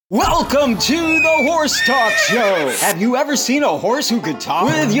Welcome to the Horse Talk Show. Have you ever seen a horse who could talk?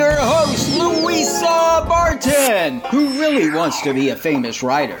 With your host, Louisa Barton, who really wants to be a famous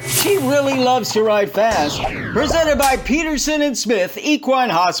rider. She really loves to ride fast. Presented by Peterson & Smith Equine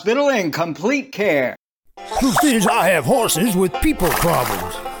Hospital and Complete Care. Truth is, I have horses with people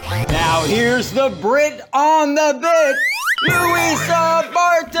problems. Now here's the Brit on the bit, Louisa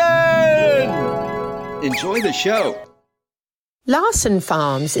Barton. Enjoy the show. Larson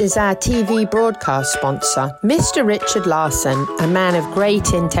Farms is our TV broadcast sponsor. Mr. Richard Larson, a man of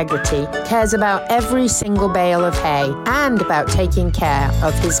great integrity, cares about every single bale of hay and about taking care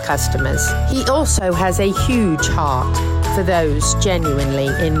of his customers. He also has a huge heart for those genuinely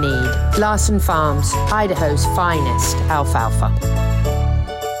in need. Larson Farms, Idaho's finest alfalfa.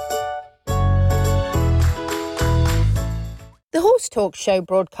 The Horse Talk Show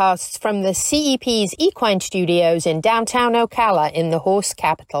broadcasts from the CEP's Equine Studios in downtown Ocala in the horse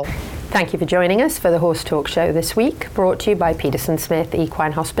capital. Thank you for joining us for the Horse Talk Show this week, brought to you by Peterson Smith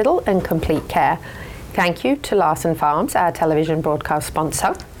Equine Hospital and Complete Care. Thank you to Larson Farms, our television broadcast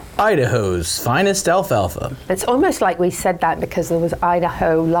sponsor. Idaho's finest alfalfa. It's almost like we said that because there was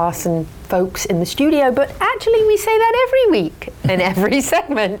Idaho Larson folks in the studio, but actually we say that every week in every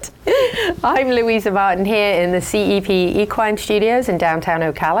segment. I'm Louisa Barton here in the CEP Equine Studios in downtown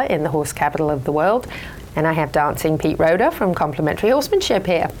Ocala in the horse capital of the world, and I have dancing Pete Roeder from Complimentary Horsemanship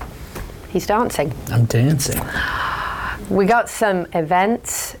here. He's dancing. I'm dancing. We got some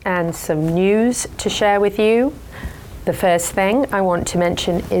events and some news to share with you. The first thing I want to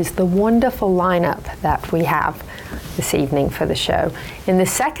mention is the wonderful lineup that we have this evening for the show. In the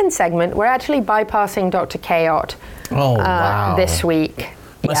second segment, we're actually bypassing Dr. Kayot wow. this week.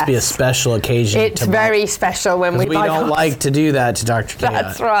 Must be a special occasion. It's very special when we bypass. We don't like to do that to Dr. Kayot.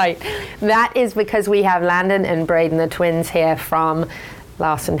 That's right. That is because we have Landon and Braden, the twins, here from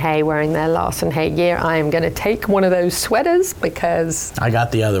Larson Hay, wearing their Larson Hay gear. I am going to take one of those sweaters because... I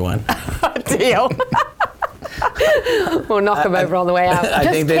got the other one. Deal. We'll knock them over on the way out. I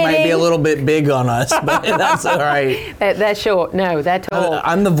think they might be a little bit big on us, but that's all right. They're short. No, they're tall.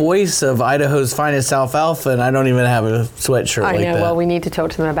 I'm the voice of Idaho's finest alfalfa, and I don't even have a sweatshirt like that. I know. Well, we need to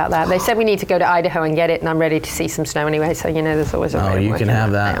talk to them about that. They said we need to go to Idaho and get it, and I'm ready to see some snow anyway, so there's always a way. Oh, you can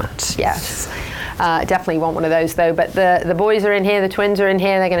have that. Yes. Definitely want one of those, though. But the boys are in here, the twins are in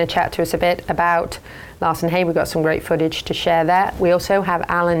here. They're going to chat to us a bit about Larson Hay. We've got some great footage to share there. We also have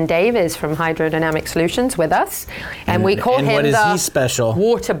Alan Davies from Hydrodynamic Solutions with us. And we call him the special?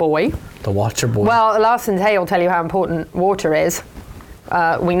 Water Boy. The Water Boy. Well, Larson Hay will tell you how important water is.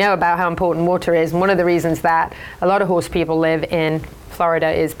 We know about how important water is. And one of the reasons that a lot of horse people live in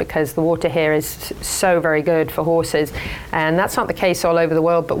Florida is because the water here is so very good for horses, and that's not the case all over the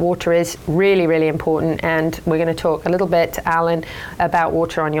world, but water is really, really important. And we're going to talk a little bit, Alan, about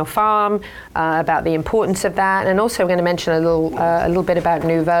water on your farm, about the importance of that, and also we're going to mention a little bit about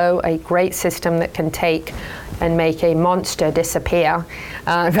Nuvo, a great system that can take and make a monster disappear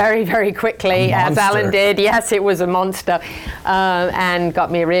very, very quickly, as Alan did. Yes, it was a monster, and got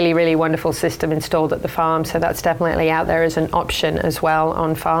me a really, really wonderful system installed at the farm. So that's definitely out there as an option as well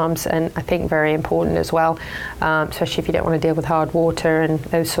on farms, and I think very important as well, especially if you don't want to deal with hard water and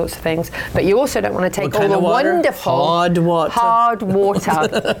those sorts of things. But you also don't want to take all the wonderful hard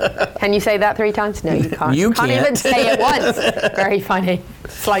water. Can you say that 3 times? No, you can't. You can't even say it once. Very funny.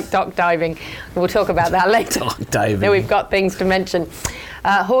 It's like dock diving. We'll talk about that later. Dock diving. Then we've got things to mention.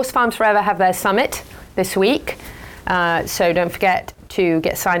 Horse Farms Forever have their summit this week, so don't forget to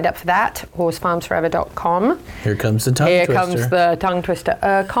get signed up for that, horsefarmsforever.com. Here comes the tongue twister. Here comes the tongue twister.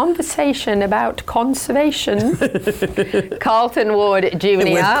 A conversation about conservation. Carlton Ward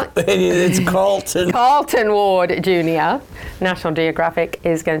Jr. It's Carlton. Carlton Ward Jr. National Geographic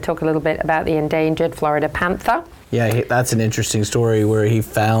is going to talk a little bit about the endangered Florida panther. Yeah, that's an interesting story where he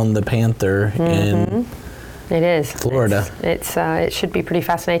found the panther in... It is. Florida. It should be pretty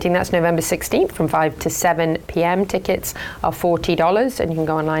fascinating. That's November 16th from 5 to 7 p.m. Tickets are $40, and you can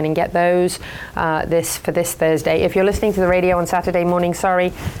go online and get those this Thursday. If you're listening to the radio on Saturday morning,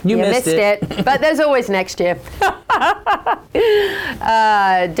 sorry, you missed it. But there's always next year.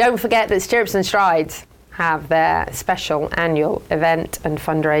 Don't forget that Stirrups and Strides have their special annual event and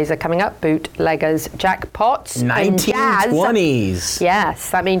fundraiser coming up, Bootleggers Jackpots 1920s. Yes,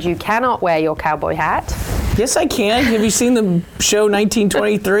 that means you cannot wear your cowboy hat. Yes, I can. Have you seen the show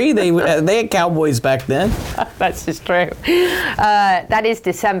 1923? They had cowboys back then. That's just true. That is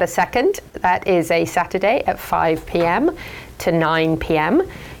December 2nd. That is a Saturday at 5 p.m. to 9 p.m.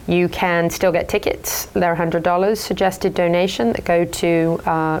 You can still get tickets. They're $100 suggested donation that go to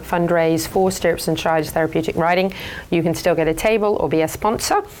fundraise for Stirrups and Strides Therapeutic Riding. You can still get a table or be a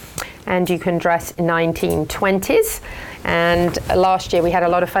sponsor, and you can dress in 1920s. And last year we had a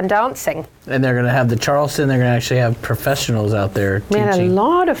lot of fun dancing. And they're going to have the Charleston. They're going to actually have professionals out there teaching. We had a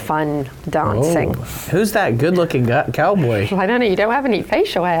lot of fun dancing. Oh. Who's that good-looking cowboy? I don't know. You don't have any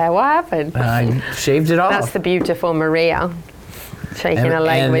facial hair. What happened? I shaved it off. That's the beautiful Maria. Shaking a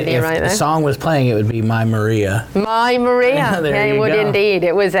leg with you right there. If the song was playing, it would be My Maria. My Maria. Yeah, it would go. indeed.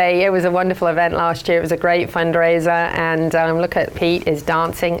 It was a wonderful event last year. It was a great fundraiser, and look at Pete is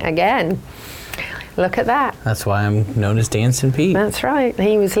dancing again. Look at that. That's why I'm known as Dancing Pete. That's right.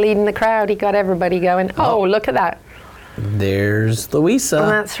 He was leading the crowd. He got everybody going. Oh, look at that. There's Louisa.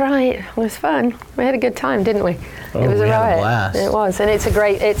 That's right. It was fun. We had a good time, didn't we? Oh, it was we a had a riot. blast. It was, and it's a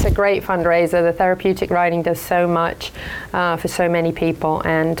great fundraiser. The therapeutic riding does so much for so many people,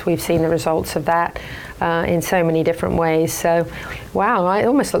 and we've seen the results of that in so many different ways. So, wow, it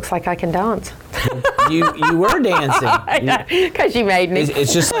almost looks like I can dance. You were dancing. Because you made me.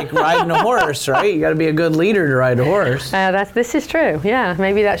 It's just like riding a horse, right? You got to be a good leader to ride a horse. This is true. Yeah,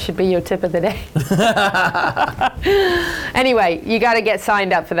 maybe that should be your tip of the day. Anyway, you got to get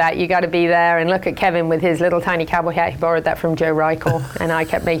signed up for that. You got to be there, and look at Kevin with his little tiny cowboy hat. He borrowed that from Joe Reichel, and I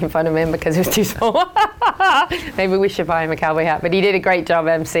kept making fun of him because it was too small. Maybe we should buy him a cowboy hat, but he did a great job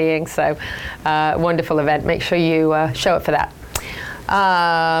emceeing. So, wonderful event. Make sure you show up for that.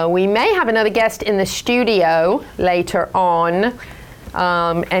 We may have another guest in the studio later on,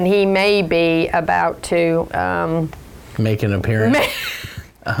 and he may be about to make an appearance.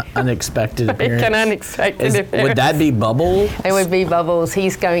 Unexpected appearance. Make an unexpected appearance. Would that be Bubble? It would be Bubbles.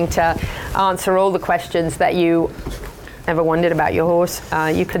 He's going to answer all the questions that you ever wondered about your horse.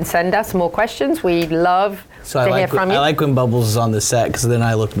 You can send us more questions. We'd love to hear from you. I like when Bubbles is on the set because then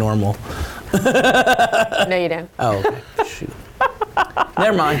I look normal. No, you don't. Oh, okay. Shoot.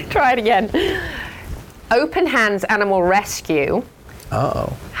 Never mind. Try it again. Open Hands Animal Rescue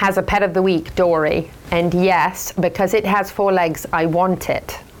has a pet of the week, Dory. And yes, because it has 4 legs, I want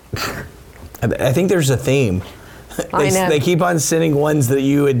it. I think there's a theme. I know. They keep on sending ones that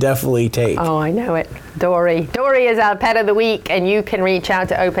you would definitely take. Oh, I know it. Dory. Dory is our pet of the week, and you can reach out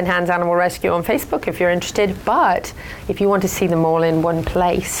to Open Hands Animal Rescue on Facebook if you're interested. But if you want to see them all in one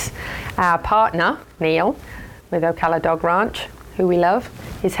place, our partner, Neil, with Ocala Dog Ranch, who we love,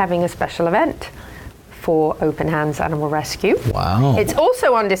 is having a special event for Open Hands Animal Rescue. Wow. It's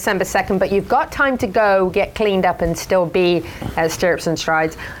also on December 2nd, but you've got time to go get cleaned up and still be at Stirrups and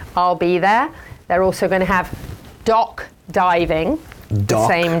Strides. I'll be there. They're also going to have dock diving the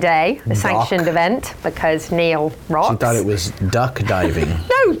same day, a sanctioned event, because Neil rocks. She thought it was duck diving.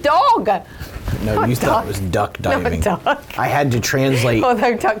 No, dog! No, Not you duck. thought it was duck diving. Not duck. I had to translate.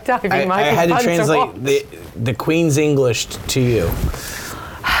 Although duck diving I might be had to fun translate the Queen's English to you.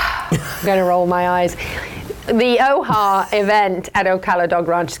 I'm going to roll my eyes. The OHA event at Ocala Dog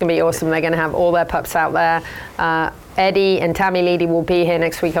Ranch is going to be awesome. They're going to have all their pups out there. Eddie and Tammy Leedy will be here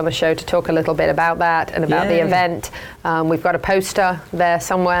next week on the show to talk a little bit about that and about the event. We've got a poster there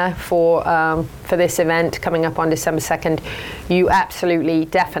somewhere for this event coming up on December 2nd. You absolutely,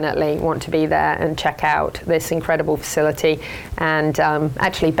 definitely want to be there and check out this incredible facility. And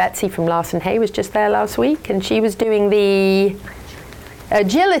actually, Betsy from Larson Hay was just there last week, and she was doing the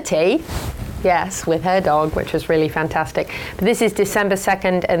agility. Yes, with her dog, which was really fantastic. But this is December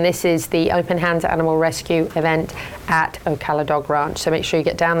 2nd, and this is the Open Hands Animal Rescue event at Ocala Dog Ranch. So make sure you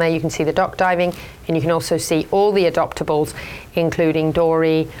get down there. You can see the dock diving, and you can also see all the adoptables, including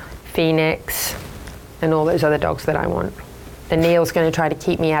Dory, Phoenix, and all those other dogs that I want. And Neil's going to try to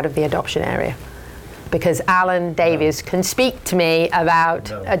keep me out of the adoption area because Alan Davies can speak to me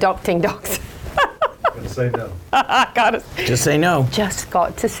about adopting dogs. Say no. Just say no. Just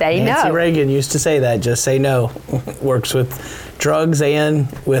got to say Nancy no. Reagan used to say that. Just say no. Works with drugs and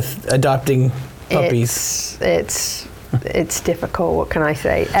with adopting puppies. It's difficult. What can I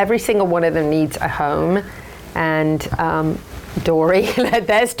say? Every single one of them needs a home, and Dory,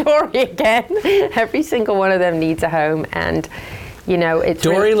 there's Dory again. Every single one of them needs a home, and it's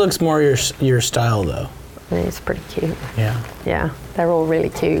Dory really, looks more your style though. It's pretty cute. Yeah, they're all really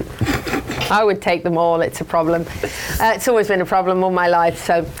cute. I would take them all. It's a problem. It's always been a problem all my life.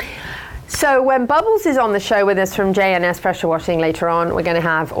 So when Bubbles is on the show with us from J&S Pressure Washing later on, we're going to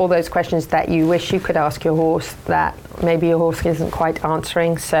have all those questions that you wish you could ask your horse that maybe your horse isn't quite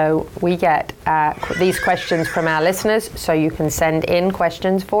answering. So we get these questions from our listeners, so you can send in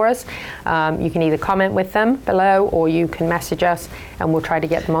questions for us. You can either comment with them below, or you can message us, and we'll try to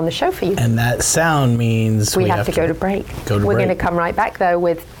get them on the show for you. And that sound means we have to go to break. We're going to come right back, though,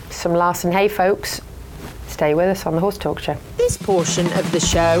 with some Larson Hay, folks. Stay with us on the Horse Talk Show. This portion of the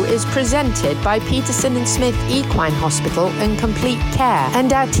show is presented by Peterson and Smith Equine Hospital and Complete Care.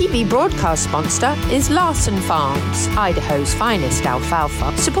 And our TV broadcast sponsor is Larson Farms, Idaho's finest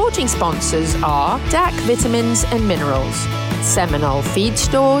alfalfa. Supporting sponsors are DAC Vitamins and Minerals, Seminole Feed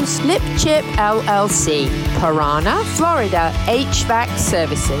Stores, Lip Chip LLC, Piranha, Florida HVAC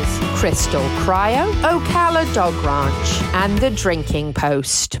Services, Crystal Cryo, Ocala Dog Ranch, and The Drinking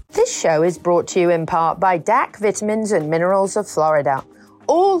Post. This show is brought to you in part by DAC Vitamins and Minerals of Florida.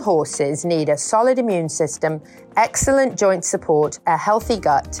 All horses need a solid immune system, excellent joint support, a healthy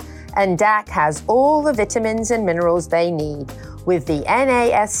gut, and DAC has all the vitamins and minerals they need with the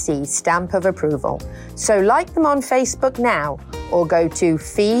NASC stamp of approval. So like them on Facebook now or go to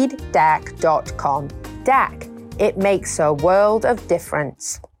feeddac.com. DAC, it makes a world of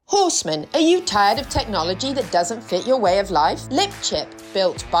difference. Horsemen, are you tired of technology that doesn't fit your way of life? Lip Chip,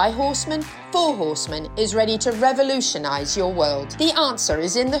 built by horsemen for horsemen, is ready to revolutionize your world. The answer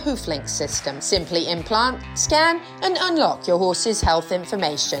is in the HoofLink system. Simply implant, scan, and unlock your horse's health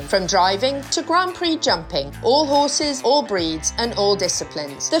information. From driving to Grand Prix jumping, all horses, all breeds, and all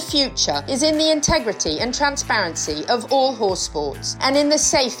disciplines. The future is in the integrity and transparency of all horse sports and in the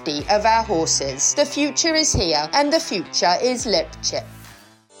safety of our horses. The future is here, and the future is Lip Chip.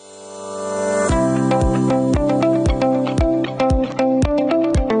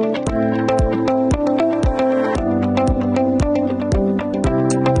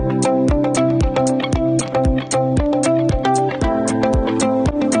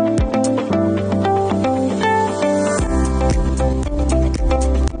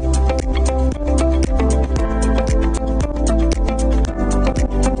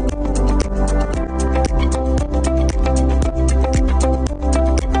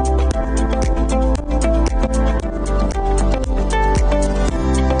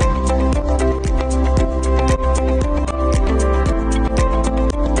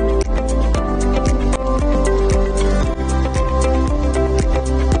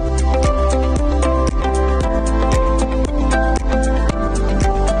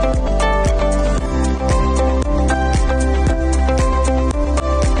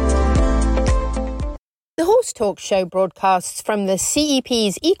 Talk Show broadcasts from the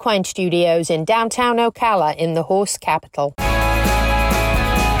CEP's Equine Studios in downtown Ocala in the horse capital.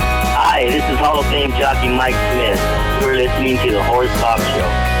 Hi, this is Hall of Fame jockey Mike Smith. You're listening to the Horse Talk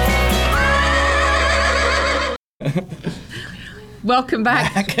Show. Welcome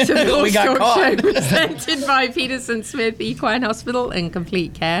back to the Horse Talk Show, presented by Peterson Smith Equine Hospital and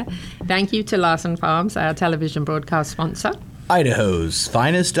Complete Care. Thank you to Larson Farms, our television broadcast sponsor. Idaho's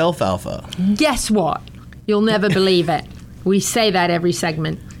finest alfalfa. Guess what? You'll never believe it. We say that every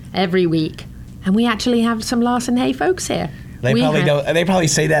segment, every week. And we actually have some Larson Hay folks here. They probably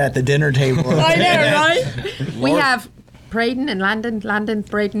say that at the dinner table. I know, right? We have Braden and Landon, Braden,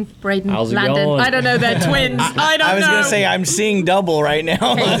 How's it Landon. going? I don't know, they're twins. I don't know. I was going to say, I'm seeing double right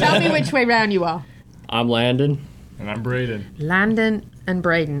now. Okay, tell me which way round you are. I'm Landon. And I'm Braden. Landon and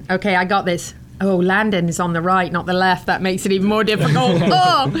Braden. Okay, I got this. Oh, Landon is on the right, not the left. That makes it even more difficult.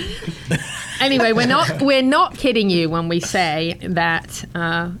 Oh! Anyway, we're not kidding you when we say that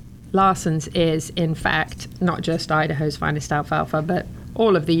Larson's is, in fact, not just Idaho's finest alfalfa, but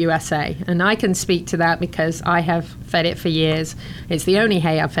all of the USA. And I can speak to that because I have fed it for years. It's the only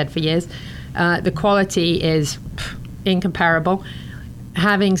hay I've fed for years. The quality is incomparable.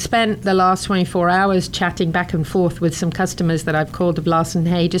 Having spent the last 24 hours chatting back and forth with some customers that I've called of Larson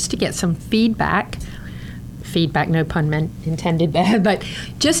Hay just to get some feedback, no pun intended there, but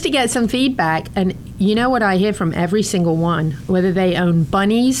just to get some feedback. And you know what I hear from every single one, whether they own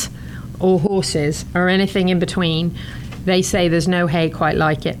bunnies or horses or anything in between, they say there's no hay quite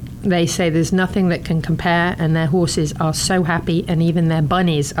like it. They say there's nothing that can compare, and their horses are so happy, and even their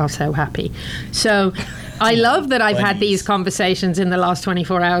bunnies are so happy. So I love that I've had these conversations in the last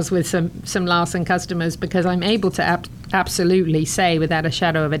 24 hours with some Larson customers, because I'm able to absolutely say without a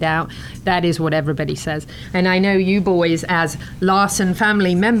shadow of a doubt that is what everybody says. And I know you boys as Larson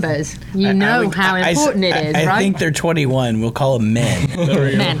family members, you know how important it is, right? I think they're 21. We'll call them men.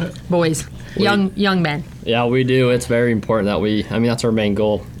 Men, boys, young men. Yeah, we do. It's very important that that's our main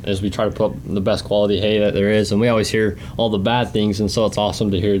goal, is we try to put up the best quality hay that there is. And we always hear all the bad things, and so it's awesome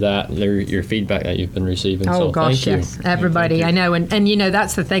to hear that, your feedback that you've been receiving. Oh, so gosh, yes. Everybody, thank you. I know. And you know,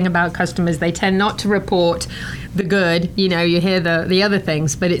 that's the thing about customers. They tend not to report the good. You know, you hear the other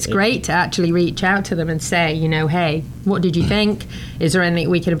things, but it's great to actually reach out to them and say, you know, hey, what did you think? Is there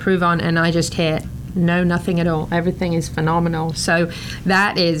anything we can improve on? And I just hear, no, nothing at all. Everything is phenomenal. So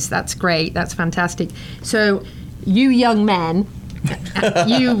that's great. That's fantastic. So you young men,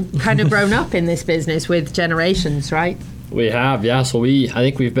 You kind of grown up in this business with generations, right? We have, yeah. So I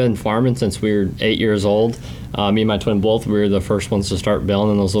think we've been farming since we were 8 years old. Me and my twin both, we were the first ones to start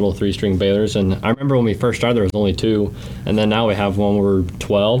baling in those little 3-string balers. And I remember when we first started, there was only 2. And then now we have one where we're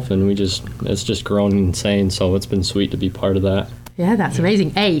 12, and it's just grown insane. So it's been sweet to be part of that. Yeah, that's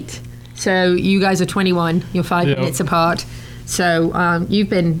amazing. 8. So you guys are 21. You're 5 minutes apart. So you've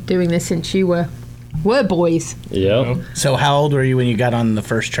been doing this since you were boys. Yep. So how old were you when you got on the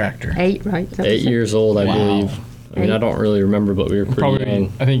first tractor? 8, right? 8 years old, I believe. I mean, I don't really remember, but we were pretty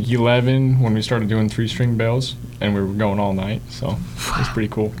young. I think 11 when we started doing 3-string bales, and we were going all night, so it was pretty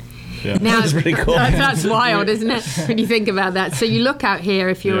cool. Yeah, now, that's pretty cool. That's wild, isn't it? When you think about that. So you look out here,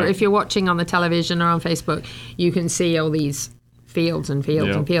 if you're watching on the television or on Facebook, you can see all these fields and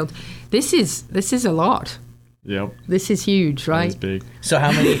fields and fields. This is a lot. Yep. This is huge, right? It's big. So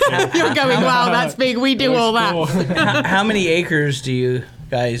how many? You're going, wow, that's big. We do all that. Cool. How many acres do you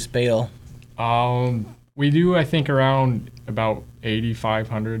guys bale? We do, I think, around about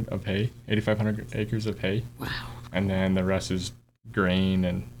 8,500 acres of hay. Wow. And then the rest is grain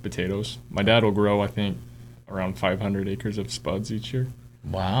and potatoes. My dad will grow, I think, around 500 acres of spuds each year.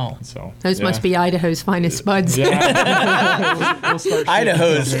 Wow. So those must be Idaho's finest spuds. Yeah. we'll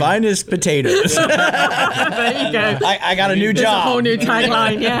Idaho's finest potatoes. There you go. I got a new There's job. a whole new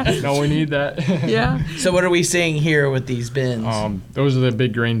tagline, yeah. No, we need that. Yeah. So what are we seeing here with these bins? Those are the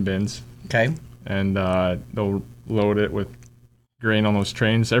big grain bins. Okay. And they'll load it with grain on those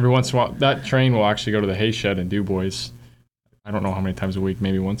trains. Every once in a while, that train will actually go to the hay shed in DuBois. I don't know how many times a week,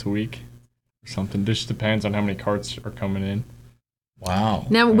 maybe once a week or something. Just depends on how many carts are coming in. Wow.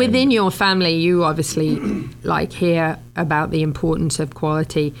 Now, within your family, you obviously hear about the importance of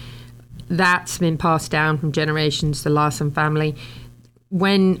quality. That's been passed down from generations, the Larson family.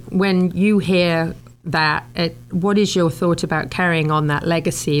 When you hear that, what is your thought about carrying on that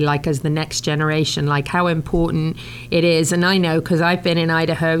legacy, as the next generation, how important it is? And I know, because I've been in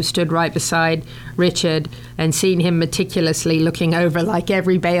Idaho, stood right beside Richard and seen him meticulously looking over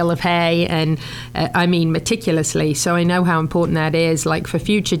every bale of hay, and I mean meticulously. So I know how important that is. For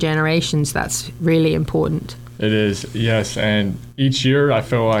future generations, that's really important. It is, yes. And each year I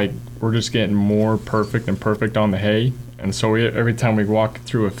feel like we're just getting more perfect and perfect on the hay. And so every time we walk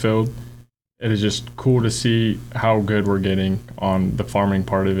through a field, it is just cool to see how good we're getting on the farming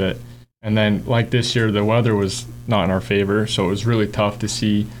part of it. And then this year, the weather was not in our favor, so it was really tough to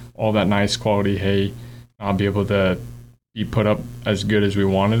see all that nice quality hay not be able to be put up as good as we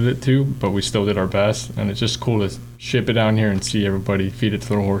wanted it to, but we still did our best. And it's just cool to ship it down here and see everybody feed it to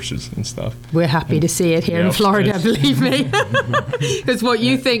their horses and stuff. We're happy to see it here in Florida, believe me. Because what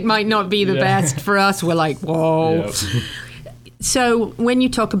you think might not be the best for us, we're like, whoa. Yep. So when you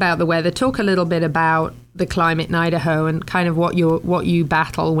talk about the weather, talk a little bit about the climate in Idaho and kind of what you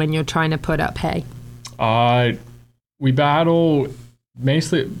battle when you're trying to put up hay. We battle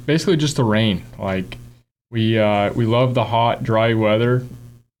basically just the rain. We love the hot, dry weather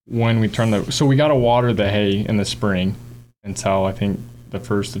when we so we got to water the hay in the spring until I think the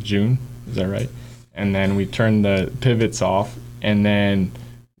 1st of June. Is that right? And then we turn the pivots off, and then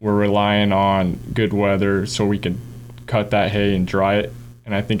we're relying on good weather so we can cut that hay and dry it,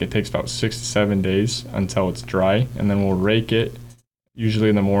 and I think it takes about 6 to 7 days until it's dry, and then we'll rake it usually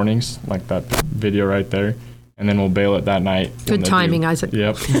in the mornings, like that video right there, and then we'll bale it that night. Good timing, Isaac.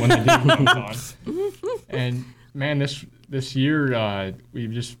 Yep, when the dew comes on. And man, this year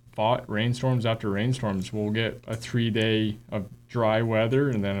we've just fought rainstorms after rainstorms. We'll get a 3-day of dry weather,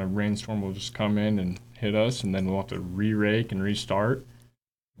 and then a rainstorm will just come in and hit us, and then we'll have to re-rake and restart.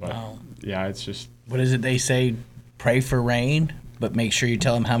 But, wow. Yeah, it's just... What is it they say? Pray for rain, but make sure you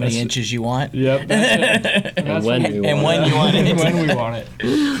tell them how many inches you want. Yep. And when you want it. When we want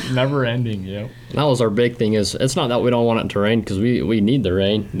it. Never ending, yep. That was our big thing. It's not that we don't want it to rain, because we need the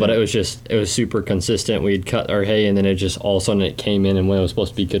rain, but it was super consistent. We'd cut our hay, and then it just all of a sudden it came in, and when it was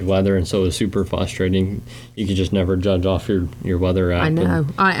supposed to be good weather, and so it was super frustrating. You could just never judge off your weather app. I know.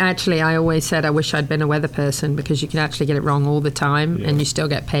 I always said I wish I'd been a weather person, because you can actually get it wrong all the time, and you still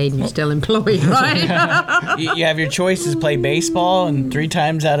get paid, and you're still employed, right? You have your choices: play baseball, and 3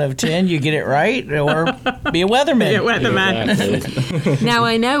 times out of 10 you get it right, or be a weatherman. Be a weatherman. Exactly. Now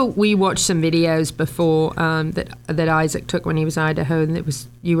I know we watched some videos before that Isaac took when he was in Idaho, and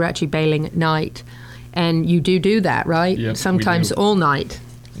you were actually baling at night, and you do that, right? Yep, sometimes all night.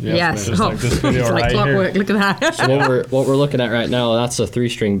 Yep, yes, it's like this video it's like right clockwork. here. Look at that. So what we're looking at right now, that's a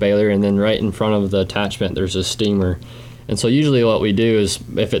 3-string baler, and then right in front of the attachment there's a steamer. And so usually what we do is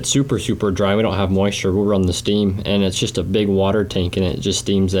if it's super, super dry, we don't have moisture, we'll run the steam, and it's just a big water tank, and it just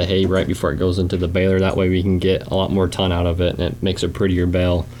steams the hay right before it goes into the baler. That way we can get a lot more ton out of it, and it makes a prettier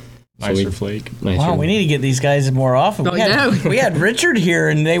bale. Nicer flake. Wow, we need to get these guys more often. We had Richard here,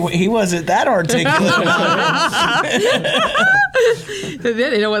 and he wasn't that articulate.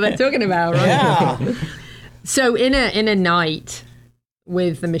 They know what they're talking about, right? Yeah. So in a night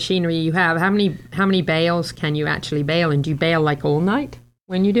with the machinery you have, how many bales can you actually bale? And do you bale like all night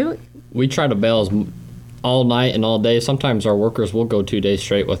when you do it? We try to bale all night and all day. Sometimes our workers will go 2 days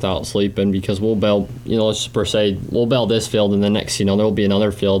straight without sleeping because we'll bale, let's per se, we'll bale this field, and the next, there'll be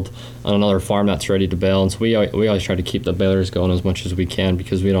another field on another farm that's ready to bale. And so we always try to keep the balers going as much as we can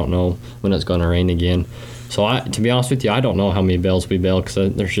because we don't know when it's going to rain again. So to be honest with you, I don't know how many bales we bale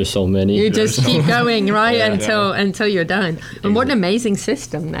because there's just so many. You just keep going, right, until you're done. And what an amazing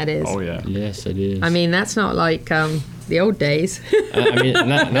system that is. Oh, yeah. Yes, it is. I mean, that's not like the old days.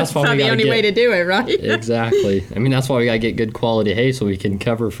 That's why not the only way to do it, right? Exactly. I mean, that's why we got to get good quality hay so we can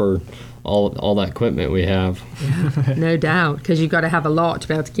cover for all that equipment we have. Yeah, no doubt, because you've got to have a lot to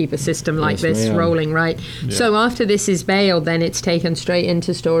be able to keep a system like this rolling, right? Yeah. So after this is baled, then it's taken straight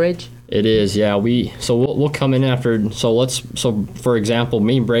into storage? It is, yeah. We'll come in after. So for example,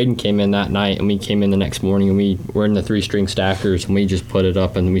 me and Braden came in that night, and we came in the next morning, and we were in the 3-string stackers, and we just put it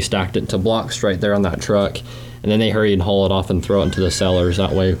up, and we stacked it into blocks right there on that truck, and then they hurry and haul it off and throw it into the cellars.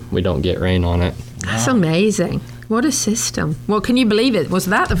 That way we don't get rain on it. That's amazing. What a system. Well, can you believe it? Was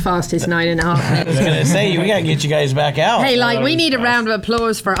that the fastest 9.5 minutes? I was going to say, we got to get you guys back out. Hey, we need a round of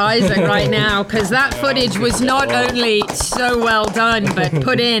applause for Isaac right now, because that footage was not only so well done, but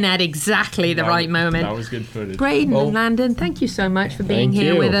put in at exactly the right moment. That was good footage. Braden and Landon, thank you so much for being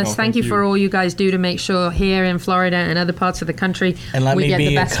here with us. Thank you for all you guys do to make sure here in Florida and other parts of the country and let we me get be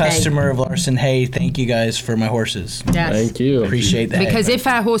the a best customer of Larson Hay. Thank you guys for my horses. Yes. Thank you. Appreciate that. Because if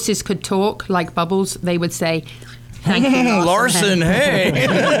our horses could talk like Bubbles, they would say, thank you, Larson Hay.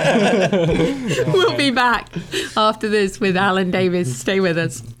 We'll be back after this with Alan Davis. Stay with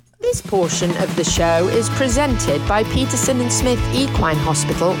us. This portion of the show is presented by Peterson & Smith Equine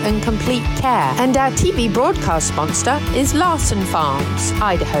Hospital and Complete Care, and our TV broadcast sponsor is Larson Farms,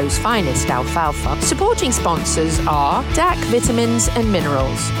 Idaho's finest alfalfa. Supporting sponsors are DAC Vitamins and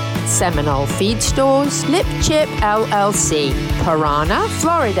Minerals, Seminole Feed Stores, Lip Chip LLC, Piranha,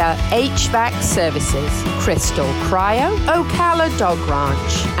 Florida HVAC Services, Crystal Cryo, Ocala Dog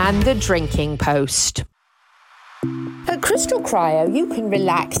Ranch, and The Drinking Post. At Crystal Cryo, you can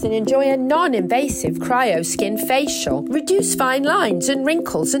relax and enjoy a non-invasive cryo skin facial. Reduce fine lines and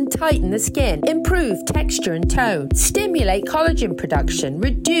wrinkles and tighten the skin. Improve texture and tone. Stimulate collagen production.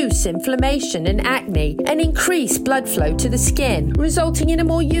 Reduce inflammation and acne. And increase blood flow to the skin, resulting in a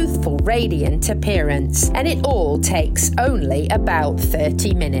more youthful, radiant appearance. And it all takes only about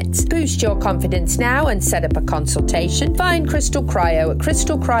 30 minutes. Boost your confidence now and set up a consultation. Find Crystal Cryo at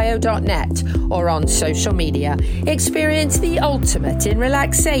crystalcryo.net or on social media. Experience the ultimate in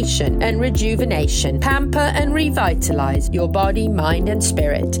relaxation and rejuvenation. Pamper and revitalize your body, mind, and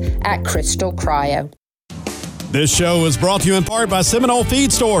spirit at Crystal Cryo. This show is brought to you in part by Seminole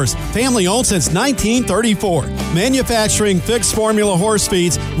Feed Stores, family owned since 1934. Manufacturing fixed formula horse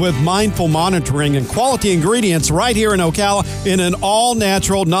feeds with mindful monitoring and quality ingredients right here in Ocala in an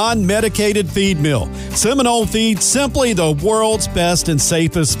all-natural, non-medicated feed mill. Seminole Feed, simply the world's best and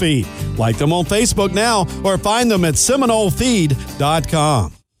safest feed. Like them on Facebook now or find them at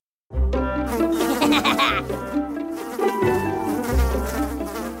SeminoleFeed.com.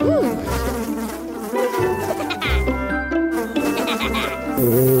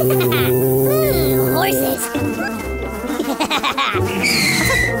 Horses.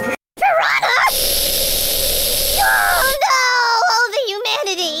 Piranha! Oh no! Oh, the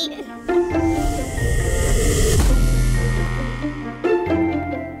humanity!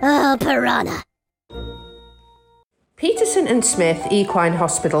 Oh, piranha. Peterson & Smith Equine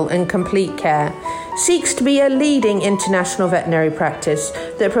Hospital and Complete Care seeks to be a leading international veterinary practice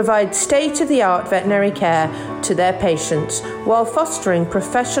that provides state-of-the-art veterinary care to their patients while fostering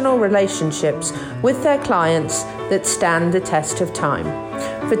professional relationships with their clients that stand the test of time.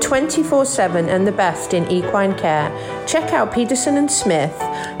 For 24/7 and the best in equine care, check out Peterson & Smith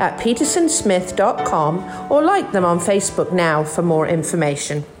at petersonsmith.com or like them on Facebook now for more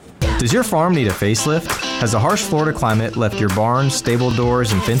information. Does your farm need a facelift? Has the harsh Florida climate left your barns, stable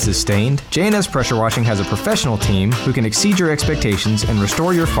doors, and fences stained? J&S Pressure Washing has a professional team who can exceed your expectations and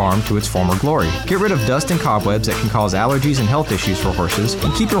restore your farm to its former glory. Get rid of dust and cobwebs that can cause allergies and health issues for horses,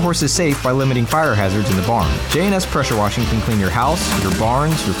 and keep your horses safe by limiting fire hazards in the barn. J&S Pressure Washing can clean your house, your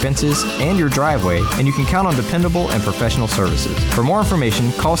barns, your fences, and your driveway, and you can count on dependable and professional services. For more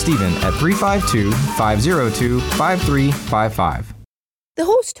information, call Stephen at 352-502-5355. The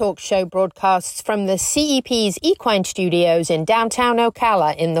Horse Talk Show broadcasts from the CEP's Equine Studios in downtown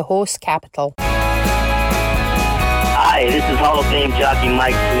Ocala in the horse capital. Hi, this is Hall of Fame jockey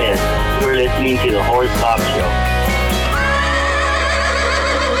Mike Smith. You're listening to the Horse Talk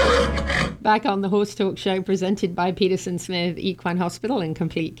Show. Back on the Horse Talk Show, presented by Peterson Smith Equine Hospital in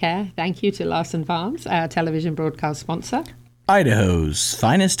Complete Care. Thank you to Larson Farms, our television broadcast sponsor. Idaho's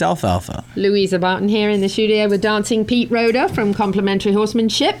finest alfalfa. Louisa Barton here in the studio with Dancing Pete Roder from Complimentary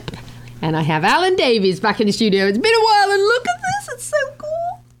Horsemanship. And I have Alan Davies back in the studio. It's been a while, and look at this. It's so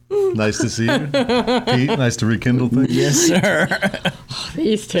cool. Nice to see you, Pete. Nice to rekindle things. Yes, sir.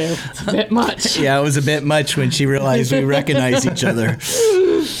 These two. It's a bit much. Yeah, it was a bit much when she realized we recognize each other.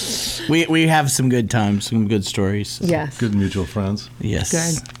 We have some good times, some good stories. Yes. Good mutual friends.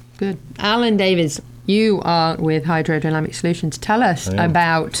 Yes. Good. Alan Davies, you are with Hydrodynamic Solutions. Tell us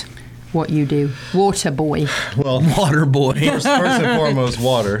about what you do. Water boy. Well, water boy. First and foremost,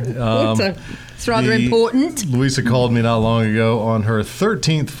 water. Water. It's rather important. Louisa called me not long ago on her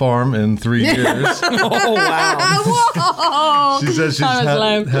 13th farm in 3 years. Oh, wow. Whoa. She says she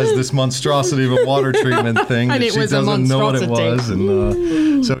has this monstrosity of a water treatment thing. And that it she was a doesn't know what it was.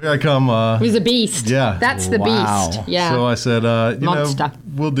 monstrosity. And so here I come. It was a beast. Yeah. That's the beast. Yeah. So I said, Monster.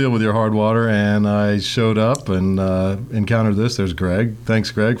 we'll deal with your hard water. And I showed up and encountered this. There's Greg.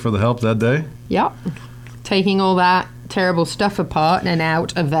 Thanks, Greg, for the help that day. Yep. Taking all that terrible stuff apart and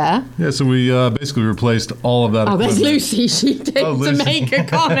out of there. Yeah, so we basically replaced all of that Oh, equipment. there's Lucy. She came to Lucy. make a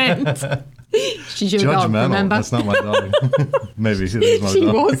comment. She's your dog, Judgmental. remember? That's not my dog. Maybe it is my She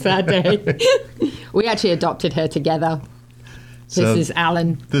dog. was that day. We actually adopted her together. So this is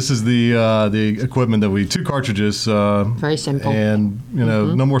Alan. This is the equipment that we 2 cartridges. Very simple. And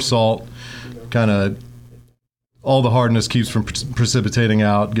no more salt. Kind of all the hardness keeps from precipitating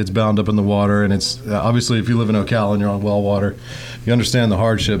out, gets bound up in the water, and it's obviously if you live in Ocala and you're on well water, you understand the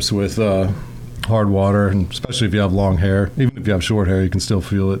hardships with hard water, and especially if you have long hair. Even if you have short hair, you can still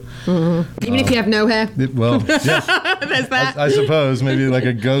feel it. Mm-hmm. Even if you have no hair. Well, yeah. There's that. I suppose maybe like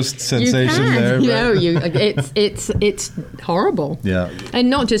a ghost sensation there. No, it's horrible. Yeah.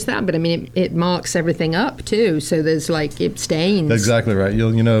 And not just that, but I mean it marks everything up too. So there's it stains. Exactly right.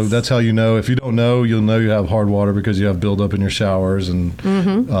 You'll that's how you know. If you don't know, you'll know you have hard water because you have buildup in your showers and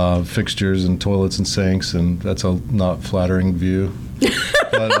fixtures and toilets and sinks, and that's a not flattering view.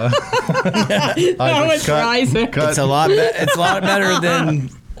 But, it's rising. It's a lot. It's a lot better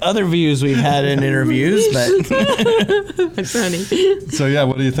than other views we've had in interviews, but it's funny. So yeah,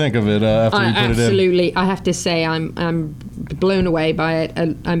 what do you think of it after you put it in? Absolutely, I have to say I'm blown away by it.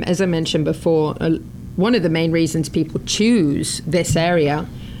 As I mentioned before, one of the main reasons people choose this area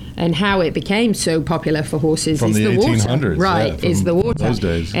and how it became so popular for horses from is the the water. 1800s, Right, is the water. Those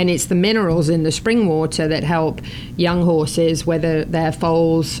days. And it's the minerals in the spring water that help young horses, whether they're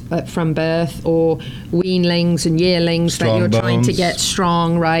foals from birth or weanlings and yearlings Strong that you're trying to bones, get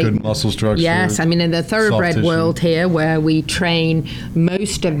strong, right? Good muscle structure. Yes, I mean in the thoroughbred tissue. world here, where we train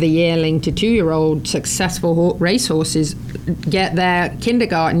most of the yearling to 2-year-old successful race horses, get their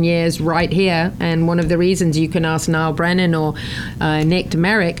kindergarten years right here. And one of the reasons you can ask Niall Brennan or Nick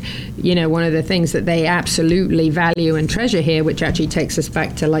Demerick, one of the things that they absolutely value and treasure here, which actually takes us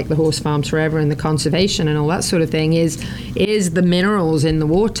back to like the horse farms forever and the conservation and all that sort of thing, is the minerals in the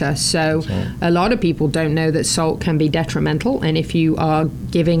water. So a lot of people don't know that salt can be detrimental, and if you are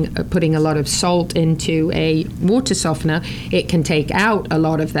putting a lot of salt into a water softener, it can take out a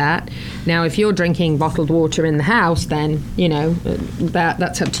lot of that. Now, if you're drinking bottled water in the house, then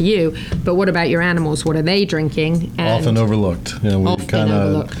that's up to you. But what about your animals? What are they drinking? And often overlooked. We kind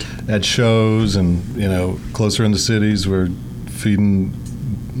of at shows and closer in the cities, we're feeding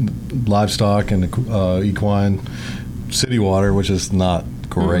livestock and equine city water, which is not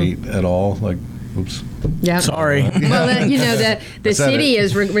great at all. Oops. Yeah. Sorry. Well, the city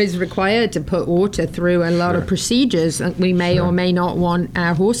is required to put water through a lot of procedures that we may or may not want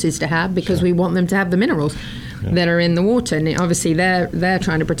our horses to have because we want them to have the minerals that are in the water. And obviously they're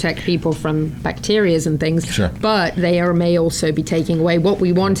trying to protect people from bacteria and things. Sure. But they may also be taking away what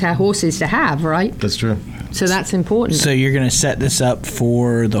we want our horses to have, right? That's true. So that's important. So you're going to set this up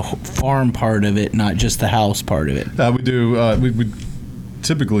for the farm part of it, not just the house part of it. We do. We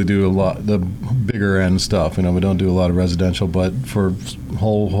typically do the bigger end stuff. We don't do a lot of residential, but for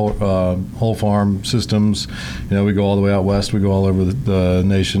whole farm systems, we go all the way out west. We go all over the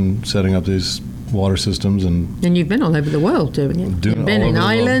nation setting up these water systems. And you've been all over the world doing it. You've been in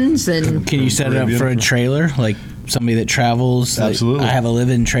islands. And can you set it up for a trailer, like somebody that travels? Absolutely. I have a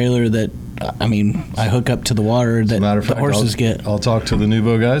live-in trailer that, I hook up to the water that the horses get. I'll talk to the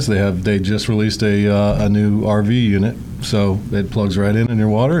Nuvo guys. They just released a new RV unit, so it plugs right in your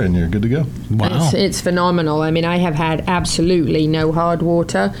water, and you're good to go. Wow. It's phenomenal. I have had absolutely no hard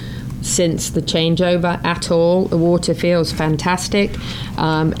water since the changeover at all. The water feels fantastic,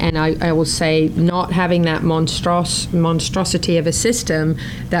 and I will say, not having that monstrosity of a system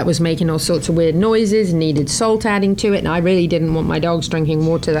that was making all sorts of weird noises, needed salt adding to it, and I really didn't want my dogs drinking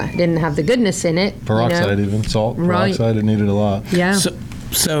water that didn't have the goodness in it. Peroxide, even salt, peroxide, it needed a lot. Yeah.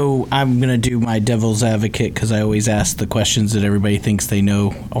 So I'm going to do my devil's advocate, because I always ask the questions that everybody thinks they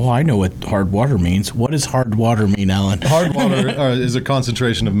know. Oh, I know what hard water means. What does hard water mean, Alan? Hard water is a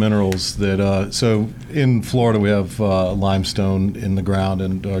concentration of minerals that, so in Florida we have limestone in the ground,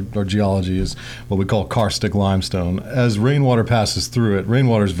 and our geology is what we call karstic limestone. As rainwater passes through it,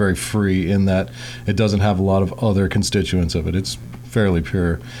 rainwater is very free in that it doesn't have a lot of other constituents of it. It's fairly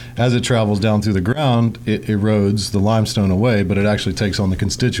pure. As it travels down through the ground, it erodes the limestone away, but it actually takes on the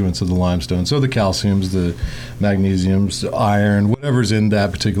constituents of the limestone. So the calciums, the magnesiums, the iron, whatever's in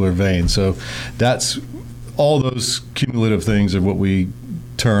that particular vein. So that's all those cumulative things are what we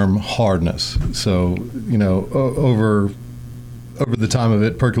term hardness. So, over the time of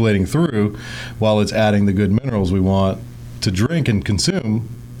it percolating through, while it's adding the good minerals we want to drink and consume,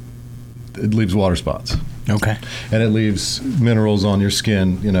 it leaves water spots. Okay. And it leaves minerals on your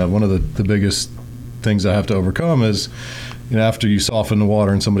skin. One of the biggest things I have to overcome is, after you soften the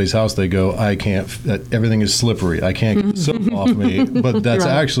water in somebody's house, they go, everything is slippery. I can't get the soap off me. But that's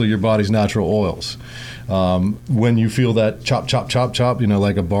actually your body's natural oils. When you feel that chop, chop, chop, chop,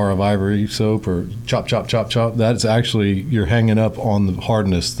 like a bar of ivory soap, or chop, chop, chop, chop, that's actually, you're hanging up on the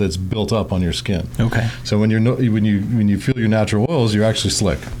hardness that's built up on your skin. Okay. So when you feel your natural oils, you're actually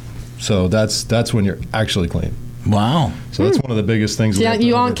slick. So that's when you're actually clean. Wow. So that's one of the biggest things. Yeah,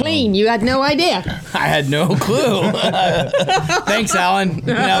 you aren't clean. You had no idea. I had no clue. Thanks, Alan.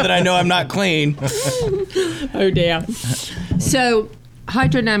 Now that I know I'm not clean. Oh, dear. So,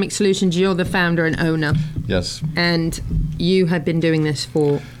 Hydrodynamic Solutions, you're the founder and owner. Yes. And you have been doing this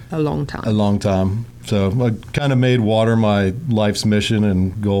for a long time. A long time. So I kind of made water my life's mission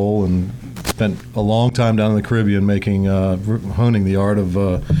and goal, and spent a long time down in the Caribbean honing the art of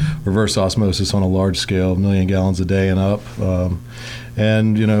reverse osmosis on a large scale, 1 million gallons a day and up.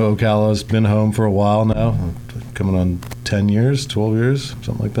 And Ocala's been home for a while now, coming on 10 years, 12 years,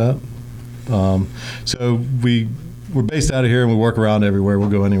 something like that. So we're based out of here, and we work around everywhere. We'll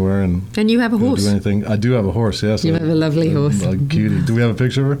go anywhere. And you have a horse? Do anything. I do have a horse, yes. You have a lovely horse. A cutie. Do we have a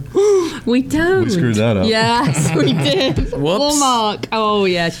picture of her? We don't. We screwed that up. Yes, we did. Whoops. Hallmark. Oh,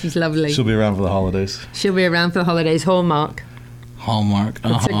 yeah, she's lovely. She'll be around for the holidays. Hallmark. Hallmark.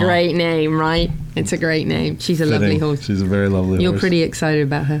 It's a great name, right? It's a great name. She's a lovely horse. She's a very lovely horse. You're pretty excited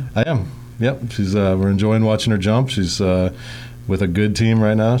about her. I am. Yep. She's. We're enjoying watching her jump. She's with a good team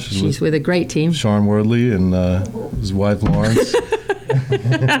right now. She's with a great team. Sean Wordley and his wife Lawrence.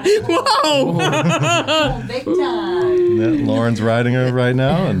 Whoa! Big time. Yeah, Lauren's riding her right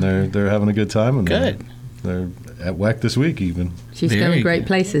now, and they're having a good time. And good. They're at WEC this week even. She's going great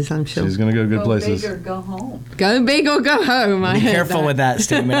places, I'm sure. She's going to go good places. Go big or go home. Go big or go home. Be careful with that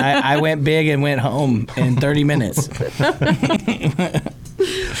statement. I went big and went home in 30 minutes.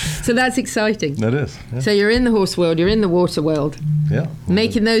 So that's exciting. That is. Yeah. So you're in the horse world, you're in the water world. Yeah.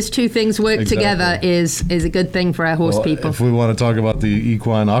 Making those two things work together is a good thing for our horse people. If we want to talk about the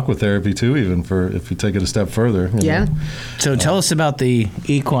equine aquatherapy too, even if you take it a step further. Yeah. So tell us about the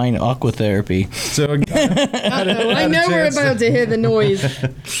equine aquatherapy. So I know we're about to hear the noise.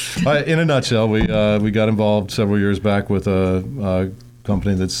 In a nutshell, we got involved several years back with a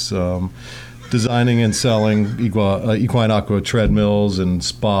company that's designing and selling equine aqua treadmills and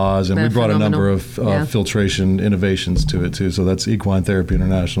spas, and we brought a number of filtration innovations to it too. So that's Equine Therapy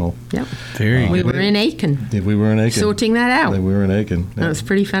International. Yep. We were in Aiken. Yeah, we were in Aiken. Sorting that out. We were in Aiken. Yeah. That was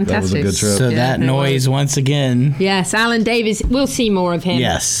pretty fantastic. That was a good trip. So that noise once again. Yes, Alan Davis. We'll see more of him.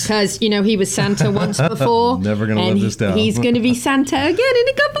 Yes. Because, he was Santa once before. Never going to live this down. He's going to be Santa again in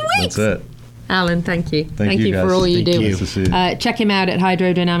a couple of weeks. That's it. Alan, thank you. Thank you for all you do. Nice to see you. Check him out at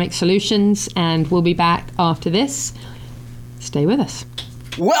Hydrodynamic Solutions, and we'll be back after this. Stay with us.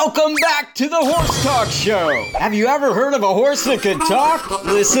 Welcome back to the Horse Talk Show. Have you ever heard of a horse that could talk?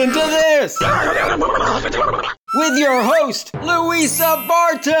 Listen to this. with your host, Louisa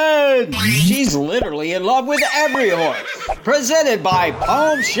Barton. She's literally in love with every horse. Presented by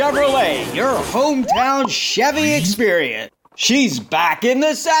Palm Chevrolet, your hometown Chevy experience. She's back in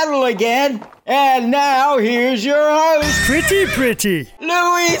the saddle again. And now here's your host, Pretty.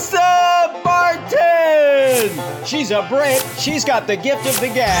 Louisa Barton. She's a Brit, she's got the gift of the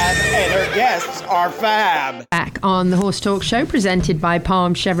gab, and her guests are fab. Back on the Horse Talk Show, presented by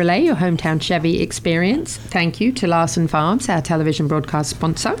Palm Chevrolet, your hometown Chevy experience. Thank you to Larson Farms, our television broadcast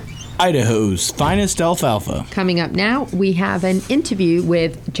sponsor. Idaho's finest alfalfa. Coming up now, we have an interview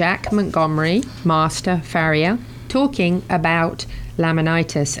with Jack Montgomery, Master Farrier, talking about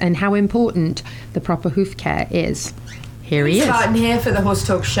laminitis and how important the proper hoof care is. Here he is. Barton here for the Horse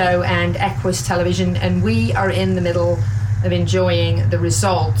Talk Show and Equus Television, and we are in the middle of enjoying the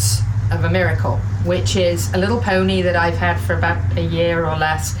results of a miracle, which is a little pony that I've had for about a year or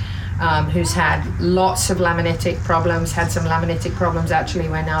less, who's had lots of laminitic problems, had some laminitic problems actually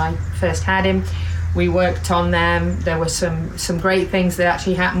when I first had him. We worked on them. There were some great things that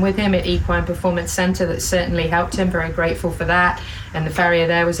actually happened with him at Equine Performance Center that certainly helped him. Very grateful for that. And the farrier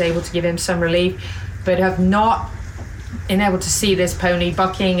there was able to give him some relief. But have not been able to see this pony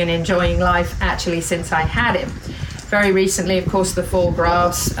bucking and enjoying life actually since I had him. Very recently, of course, the fall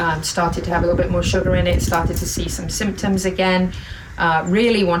grass started to have a little bit more sugar in it, started to see some symptoms again.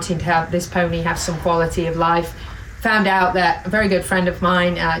 Really wanting to have this pony have some quality of life. Found out that a very good friend of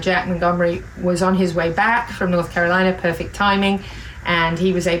mine, Jack Montgomery, was on his way back from North Carolina, perfect timing, and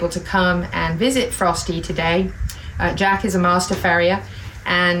he was able to come and visit Frosty today. Jack is a master farrier,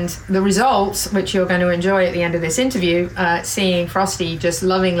 and the results, which you're going to enjoy at the end of this interview, seeing Frosty just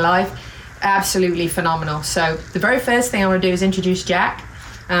loving life, absolutely phenomenal. So the very first thing I want to do is introduce Jack,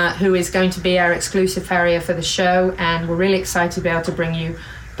 who is going to be our exclusive farrier for the show, and we're really excited to be able to bring you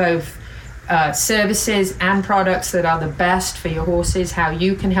both services and products that are the best for your horses, how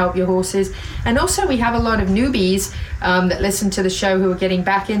you can help your horses. And also we have a lot of newbies that listen to the show who are getting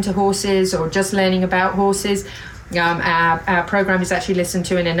back into horses or just learning about horses. Our program is actually listened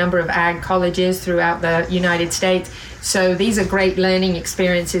to in a number of ag colleges throughout the United States. So these are great learning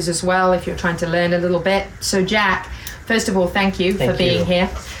experiences as well if you're trying to learn a little bit. So Jack, first of all, thank you for being here.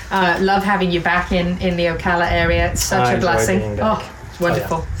 Love having you back in the Ocala area. It's such a blessing. Oh, it's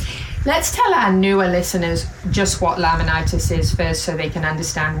wonderful. Oh, yeah. Let's tell our newer listeners just what laminitis is first so they can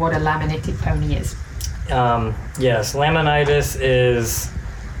understand what a laminitic pony is. Yes, laminitis is,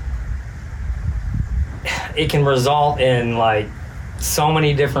 it can result in like so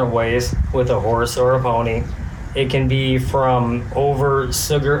many different ways with a horse or a pony. It can be from over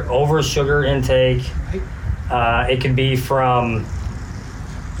sugar intake. It can be from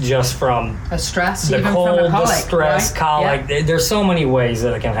just from a stress, the even cold, from a colic, the stress, right? colic. Yeah. There's so many ways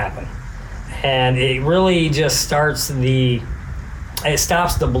that it can happen, and it really just stops the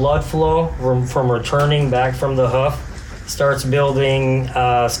blood flow from returning back from the hoof. Starts building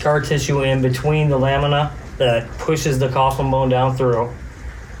scar tissue in between the lamina that pushes the coffin bone down through.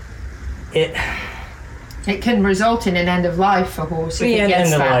 It can result in an end of life for horses.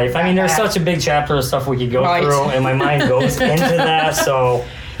 End of life. I mean, there's such a big chapter of stuff we could go through, and my mind goes into that. So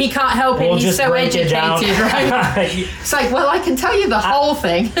he can't help it. He's so educated, right? It's like, well, I can tell you the whole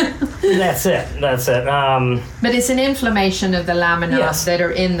thing. That's it. But it's an inflammation of the lamina that are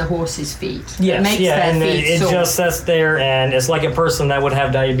in the horse's feet. Yes, it makes their feet it sore. just sits there, and it's like a person that would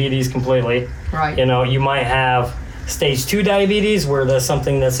have diabetes completely. Right. You know, you might have stage 2 diabetes, where that's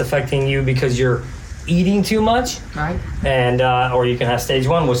something that's affecting you because you're eating too much. Right. And or you can have stage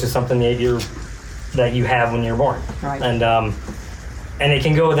 1, which is something that you have when you're born. Right. And it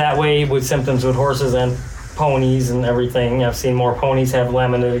can go that way with symptoms with horses and ponies and everything. I've seen more ponies have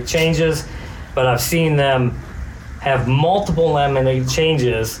laminitic changes, but I've seen them have multiple laminitic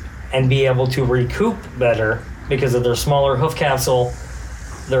changes and be able to recoup better because of their smaller hoof capsule,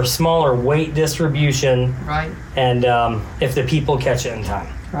 their smaller weight distribution, right? And if the people catch it in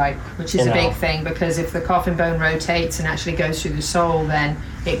time. Right, which is a big thing, because if the coffin bone rotates and actually goes through the sole, then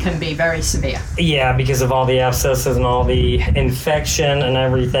it can be very severe. Yeah, because of all the abscesses and all the infection and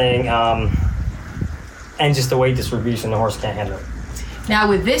everything, and just the weight distribution, the horse can't handle it. Now,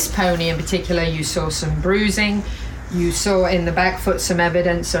 with this pony in particular, you saw some bruising. You saw in the back foot some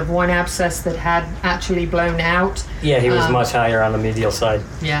evidence of one abscess that had actually blown out. Yeah, he was much higher on the medial side.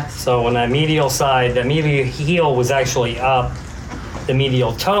 Yeah. So when that medial heel was actually up, the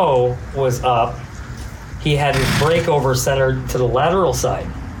medial toe was up, he had his breakover centered to the lateral side.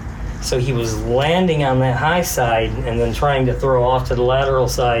 So he was landing on that high side and then trying to throw off to the lateral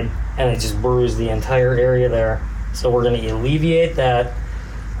side, and it just bruised the entire area there. So we're going to alleviate that.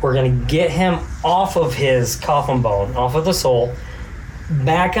 We're going to get him off of his coffin bone, off of the sole,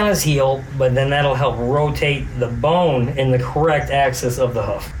 back on his heel, but then that'll help rotate the bone in the correct axis of the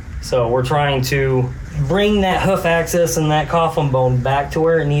hoof. So we're trying to bring that hoof axis and that coffin bone back to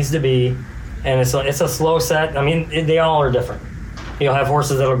where it needs to be. And it's a slow set. I mean, they all are different. You'll have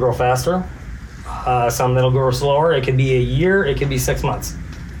horses that'll grow faster, some that'll grow slower. It could be a year, it could be 6 months.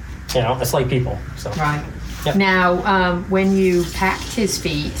 You know, it's like people. So. Right. Yep. Now, when you packed his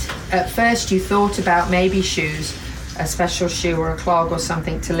feet, at first you thought about maybe shoes, a special shoe or a clog or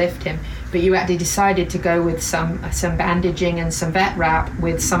something to lift him, but you actually decided to go with some bandaging and some vet wrap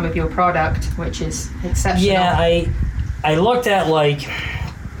with some of your product, which is exceptional. Yeah, I looked at like...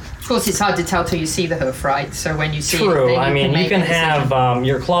 Of course, it's hard to tell till you see the hoof, right? So when you see True. it, I mean, you can have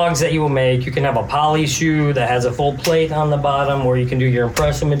your clogs that you will make. You can have a poly shoe that has a full plate on the bottom where you can do your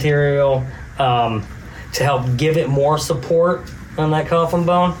impression material to help give it more support on that coffin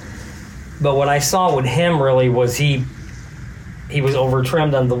bone. But what I saw with him really was he was over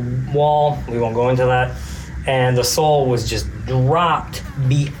trimmed on the wall. We won't go into that. And the sole was just dropped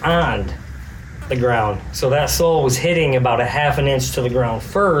beyond the ground. So that sole was hitting about a half an inch to the ground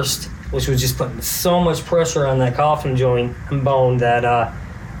first, which was just putting so much pressure on that coffin joint and bone that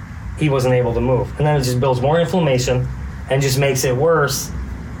he wasn't able to move. And then it just builds more inflammation and just makes it worse.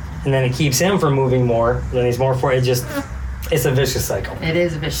 And then it keeps him from moving more. Then he's more for it. It's a vicious cycle. It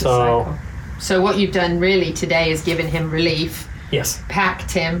is a vicious cycle. So what you've done really today is given him relief. Yes.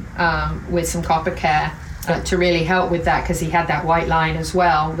 Packed him with some copper care to really help with that, because he had that white line as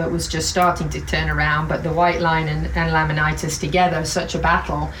well that was just starting to turn around. But the white line and laminitis together, such a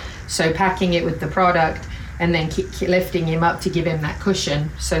battle. So packing it with the product and then keep lifting him up to give him that cushion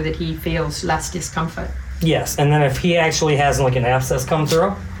so that he feels less discomfort. Yes, and then if he actually has like an abscess come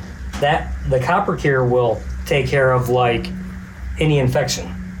through, that the copper cure will take care of like any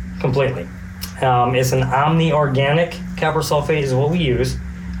infection completely. It's an omni-organic copper sulfate is what we use.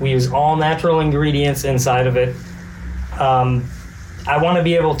 We use all natural ingredients inside of it. I want to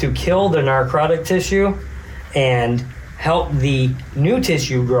be able to kill the necrotic tissue and help the new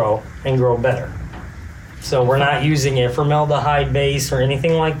tissue grow and grow better. So we're not using a formaldehyde base or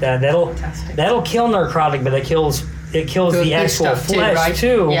anything like that. That'll kill necrotic, but it kills the actual flesh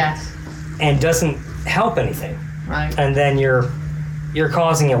too, Yes. and doesn't help anything. Right. And then you're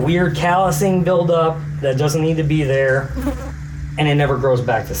causing a weird callousing buildup that doesn't need to be there, and it never grows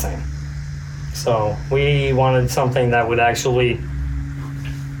back the same. So we wanted something that would actually,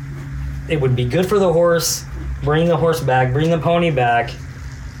 it would be good for the horse, bring the horse back, bring the pony back,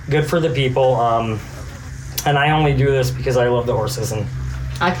 good for the people. And I only do this because I love the horses. And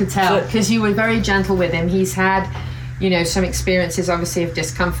I could tell, because you were very gentle with him. He's had, some experiences, obviously, of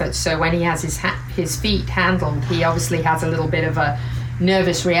discomfort. So when he has his feet handled, he obviously has a little bit of a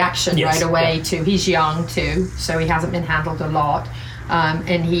nervous reaction right away to, he's young too, so he hasn't been handled a lot.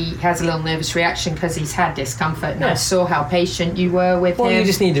 And he has a little nervous reaction because he's had discomfort. And I saw how patient you were with him. Well, you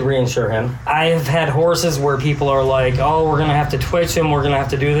just need to reinsure him. I've had horses where people are like, oh, we're going to have to twitch him, we're going to have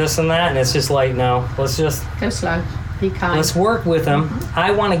to do this and that. And it's just like, no, let's just... Go slow. Be kind. Let's work with them. Mm-hmm.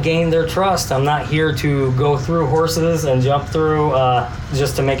 I want to gain their trust. I'm not here to go through horses and jump through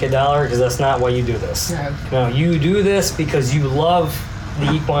just to make $1, because that's not why you do this. No, you do this because you love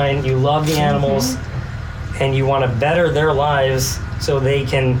the equine, you love the animals, and you want to better their lives so they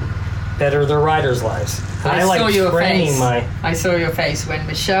can better their riders' lives. I saw your face. I saw your face when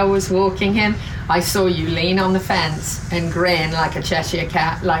Michelle was walking him. I saw you lean on the fence and grin like a Cheshire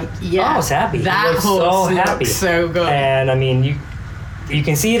cat. Like, yeah, I was happy. That horse so happy, so good. And I mean, you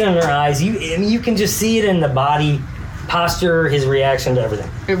can see it in their eyes. You can just see it in the body posture, his reaction to everything.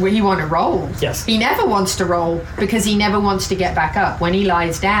 He want to roll. Yes. He never wants to roll because he never wants to get back up. When he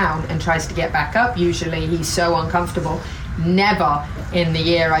lies down and tries to get back up, usually he's so uncomfortable. Never in the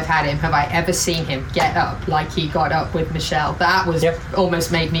year I've had him have I ever seen him get up like he got up with Michelle. That was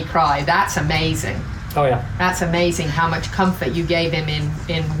almost made me cry. That's amazing. Oh yeah. That's amazing how much comfort you gave him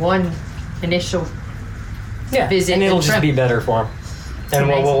in one initial visit. And it'll just be better for him. And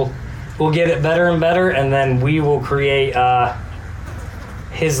we'll get it better and better, and then we will create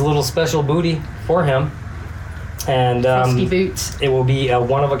his little special booty for him. And Frisky boots. It will be a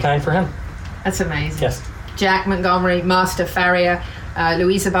one of a kind for him. That's amazing. Yes. Jack Montgomery, Master Farrier,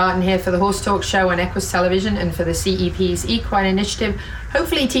 Louisa Barton here for the Horse Talk Show on Equus Television and for the CEP's Equine Initiative,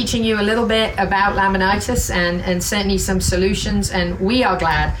 hopefully teaching you a little bit about laminitis and certainly some solutions. And we are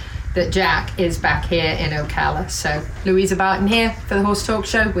glad that Jack is back here in Ocala. So Louisa Barton here for the Horse Talk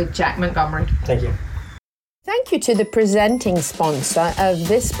Show with Jack Montgomery. Thank you. Thank you to the presenting sponsor of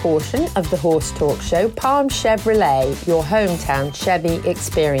this portion of the Horse Talk Show, Palm Chevrolet, your hometown Chevy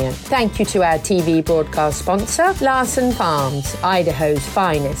experience. Thank you to our TV broadcast sponsor, Larson Farms, Idaho's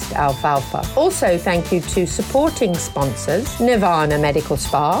finest alfalfa. Also, thank you to supporting sponsors, Nirvana Medical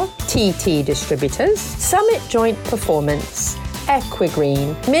Spa, TT Distributors, Summit Joint Performance,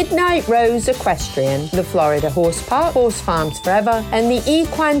 Equigreen, Midnight Rose Equestrian, the Florida Horse Park, Horse Farms Forever, and the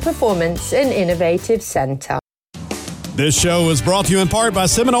Equine Performance and Innovative Center. This show is brought to you in part by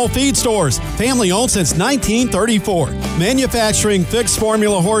Seminole Feed Stores, family owned since 1934. Manufacturing fixed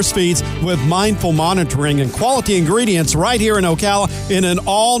formula horse feeds with mindful monitoring and quality ingredients right here in Ocala in an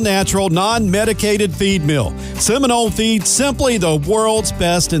all-natural, non-medicated feed mill. Seminole Feed, simply the world's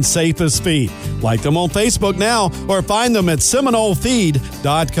best and safest feed. Like them on Facebook now or find them at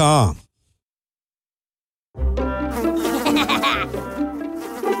SeminoleFeed.com.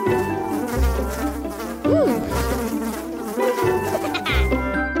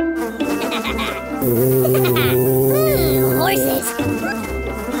 Horses.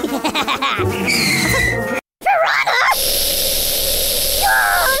 Piranha!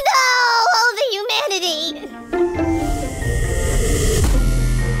 Oh no! Oh, the humanity!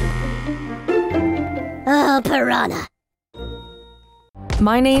 Oh, piranha.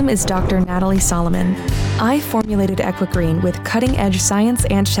 My name is Dr. Natalie Solomon. I formulated Equigreen with cutting-edge science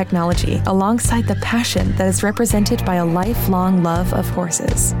and technology alongside the passion that is represented by a lifelong love of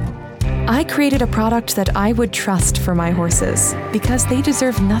horses. I created a product that I would trust for my horses because they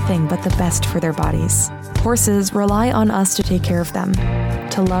deserve nothing but the best for their bodies. Horses rely on us to take care of them,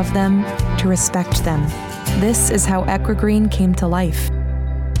 to love them, to respect them. This is how Equigreen came to life.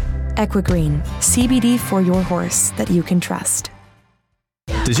 Equigreen, CBD for your horse that you can trust.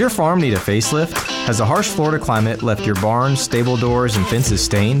 Does your farm need a facelift? Has the harsh Florida climate left your barns, stable doors, and fences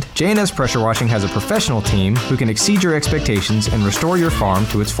stained? J&S Pressure Washing has a professional team who can exceed your expectations and restore your farm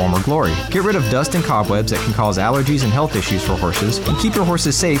to its former glory. Get rid of dust and cobwebs that can cause allergies and health issues for horses, and keep your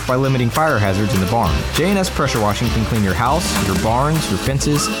horses safe by limiting fire hazards in the barn. J&S Pressure Washing can clean your house, your barns, your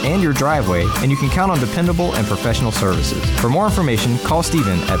fences, and your driveway, and you can count on dependable and professional services. For more information, call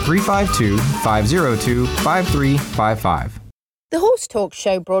Stephen at 352-502-5355. The Horse Talk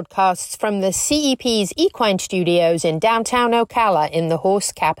Show broadcasts from the CEP's Equine Studios in downtown Ocala in the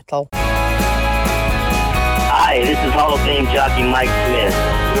horse capital. Hi, this is Hall of Fame jockey Mike Smith.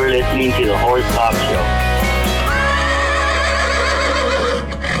 You're listening to the Horse Talk Show.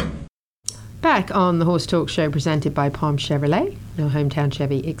 Back on the Horse Talk Show presented by Palm Chevrolet, your hometown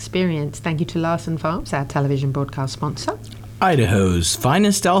Chevy experience. Thank you to Larson Farms, our television broadcast sponsor. Idaho's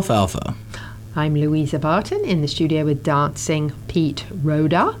finest alfalfa. I'm Louisa Barton in the studio with dancing Pete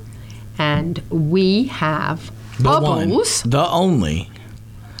Roda, and we have Bubbles. The only.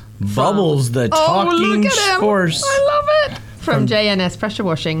 Bubbles, the talking horse. I love it. From J&S Pressure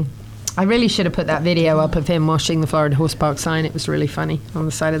Washing. I really should have put that video up of him washing the Florida Horse Park sign. It was really funny on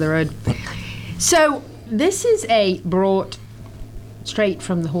the side of the road. So this is brought straight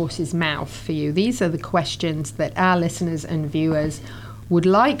from the horse's mouth for you. These are the questions that our listeners and viewers would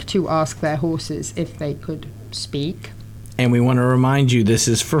like to ask their horses if they could speak. And we want to remind you, this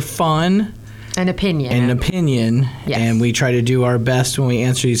is for fun. An opinion. Yes. And we try to do our best when we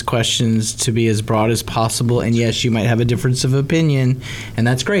answer these questions to be as broad as possible. And yes, you might have a difference of opinion, and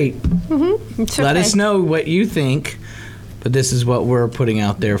that's great. Mm-hmm. Let us know what you think. But this is what we're putting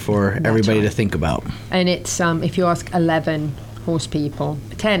out there for everybody to think about. And it's if you ask 10 horse people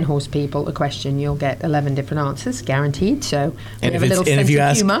a question, you'll get 11 different answers, guaranteed. So we have a little sense of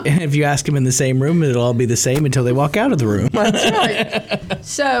humor. And if you ask them in the same room, it'll all be the same until they walk out of the room. That's right.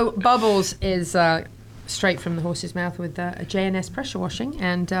 So Bubbles is straight from the horse's mouth with a J&S Pressure Washing.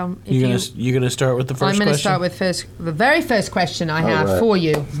 And you're gonna start with the first question? I'm going to start with the very first question I have for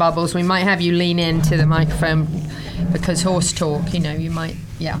you, Bubbles. We might have you lean into the microphone because horse talk, you might,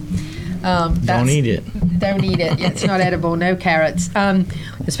 yeah. Don't eat it. Don't eat it. It's not edible. No carrots.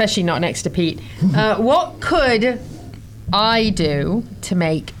 Especially not next to Pete. What could I do to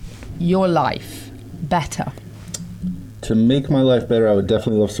make your life better? To make my life better, I would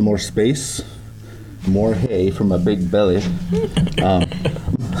definitely love some more space, more hay for my big belly.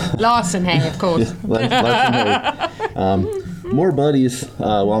 Larson hay, of course. Larson hay. More buddies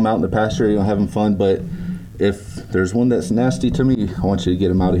while I'm out in the pasture, having fun, but if there's one that's nasty to me, I want you to get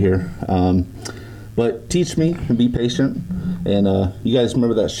him out of here. But teach me and be patient. And you guys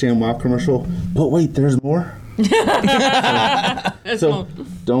remember that ShamWow commercial? But wait, there's more. So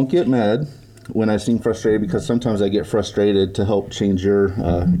don't get mad. when I seem frustrated, because sometimes I get frustrated to help change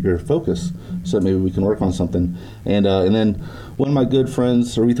your focus, so that maybe we can work on something. And then one of my good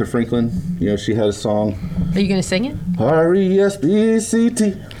friends, Aretha Franklin, she had a song. Are you going to sing it?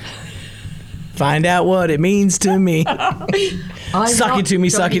 R-E-S-P-C-T. Find out what it means to me. Suck it to me,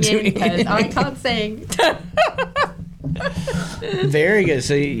 suck it to me. I can't sing. Very good.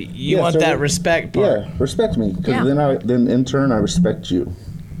 So you want that respect part. Yeah, respect me, because then in turn I respect you.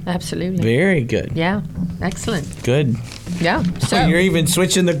 Absolutely. Very good. Yeah, excellent. Good. Yeah. So you're even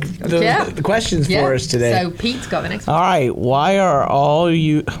switching the questions for us today. So Pete's got the next one. All right. Why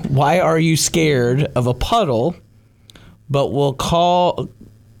are you scared of a puddle, but will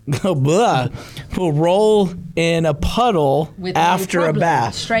roll in a puddle with after a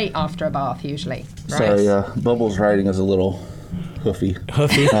bath? Straight after a bath, usually. Right? Sorry, Bubbles' writing is a little hoofy.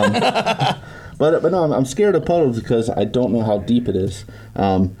 But no, I'm scared of puddles because I don't know how deep it is.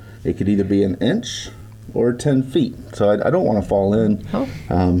 It could either be an inch or 10 feet, so I don't want to fall in. Oh.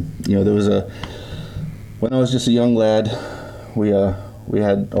 There was when I was just a young lad, we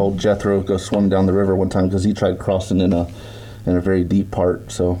had old Jethro go swim down the river one time because he tried crossing in a very deep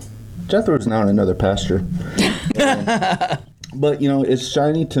part. So Jethro's now in another pasture. But it's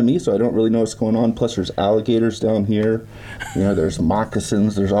shiny to me, so I don't really know what's going on. Plus, there's alligators down here. There's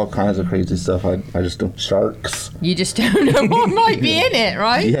moccasins. There's all kinds of crazy stuff. I just don't. Sharks. You just don't know what might be in it,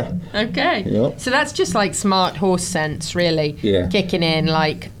 right? Yeah. Okay. Yep. So that's just like smart horse sense, really. Yeah. Kicking in,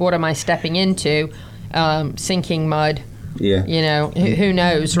 like, what am I stepping into? Sinking mud. Yeah. Who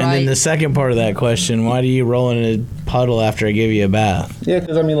knows, right? And then the second part of that question: why do you roll in a puddle after I give you a bath? Yeah,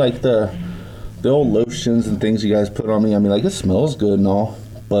 because like the old lotions and things you guys put on me, it smells good and all,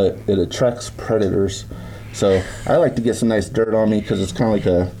 but it attracts predators. So I like to get some nice dirt on me because it's kind of like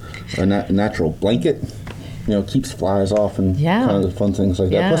a natural blanket. Keeps flies off and kind of fun things like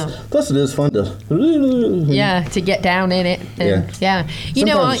that. Plus it is fun to to get down in it. And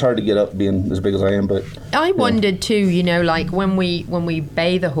Sometimes it's hard to get up being as big as I am, but I wondered too. Like when we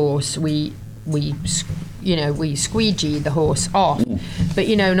bathe a horse, we squeegee the horse off. But,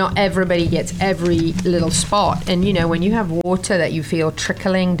 not everybody gets every little spot. And, when you have water that you feel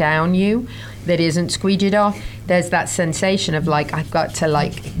trickling down you that isn't squeegeed off, there's that sensation of, I've got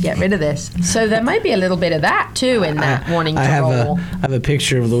to, get rid of this. So there might be a little bit of that, too, in that wanting to roll. I have a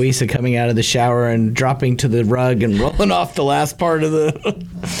picture of Louisa coming out of the shower and dropping to the rug and rolling off the last part of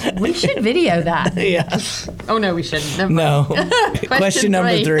the... We should video that. Yeah. Oh, no, we shouldn't. Never no. Question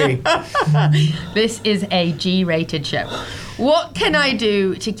number 3. This is a G-rated show. What can I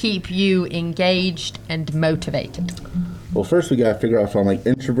do to keep you engaged and motivated? Well, first we got to figure out if I'm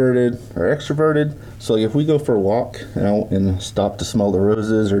introverted or extroverted. So if we go for a walk and stop to smell the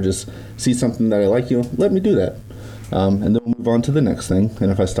roses or just see something that I like, let me do that. And then we'll move on to the next thing. And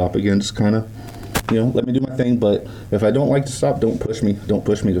if I stop again, just kind of, let me do my thing. But if I don't like to stop, don't push me. Don't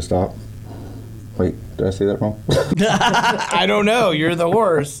push me to stop. Wait, did I say that wrong? I don't know. You're the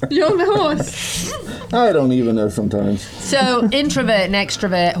horse. You're the horse. I don't even know sometimes. So introvert and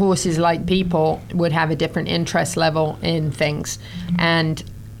extrovert horses, like people, would have a different interest level in things. And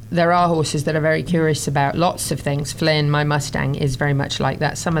there are horses that are very curious about lots of things. Flynn, my Mustang, is very much like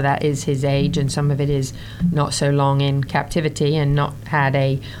that. Some of that is his age, and some of it is not so long in captivity and not had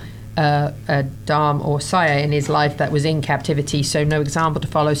a dam or sire in his life that was in captivity, so no example to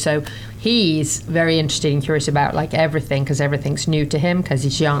follow. So he's very interested and curious about everything, because everything's new to him because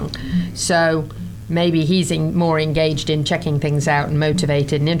he's young. So maybe he's more engaged in checking things out and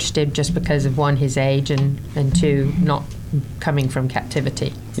motivated and interested just because of, one, his age, and two, not coming from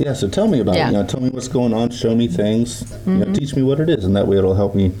captivity. Yeah, so tell me about it. Tell me what's going on, show me things, teach me what it is, and that way it'll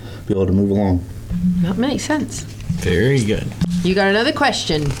help me be able to move along. That makes sense. Very good. You got another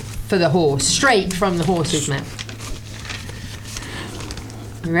question for the horse, straight from the horse's mouth.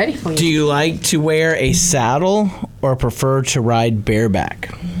 You ready for you? Do you like to wear a saddle or prefer to ride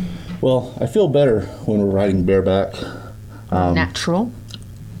bareback? Well, I feel better when we're riding bareback. Natural.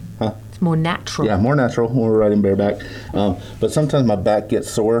 Huh? It's more natural. Yeah, more natural when we're riding bareback. But sometimes my back gets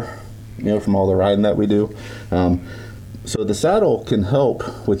sore, from all the riding that we do. So the saddle can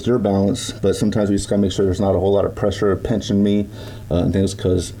help with your balance, but sometimes we just gotta make sure there's not a whole lot of pressure pinching me and things,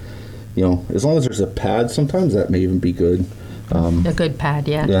 because, as long as there's a pad, sometimes that may even be good. A good pad,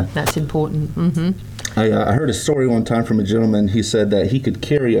 yeah. That's important. Mm-hmm. I heard a story one time from a gentleman. He said that he could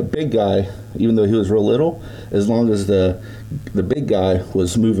carry a big guy, even though he was real little, as long as the big guy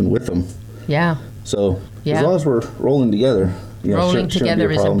was moving with him. Yeah. So as long as we're rolling together. Rolling together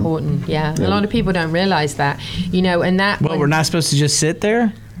is important. Yeah. A lot of people don't realize that. And that. Well, we're not supposed to just sit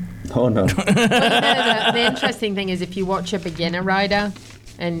there? Oh, no. The interesting thing is, if you watch a beginner rider,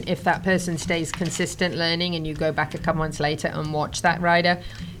 And if that person stays consistent learning and you go back a couple months later and watch that rider,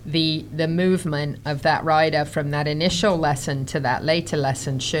 the movement of that rider from that initial lesson to that later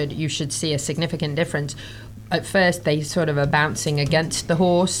lesson you should see a significant difference. At first, they sort of are bouncing against the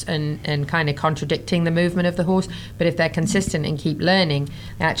horse and kind of contradicting the movement of the horse. But if they're consistent and keep learning,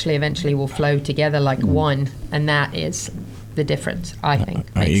 they actually eventually will flow together like one. And that is the difference, I think.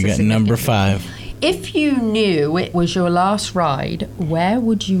 You got number 5. If you knew it was your last ride, where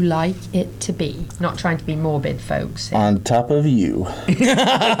would you like it to be? Not trying to be morbid, folks. On top of you.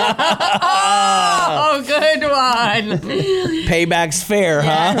 Oh, good one. Payback's fair,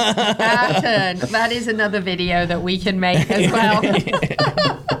 huh? Barton. That is another video that we can make as well.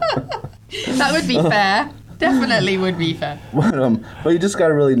 That would be fair. Definitely would be fair. But you just got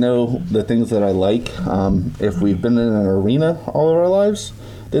to really know the things that I like. If we've been in an arena all of our lives,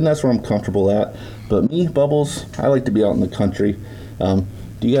 then that's where I'm comfortable at. But me, Bubbles, I like to be out in the country. Do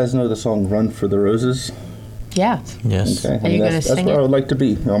you guys know the song Run for the Roses? Yeah. Yes. Okay. Are you going to sing it? That's where I would like to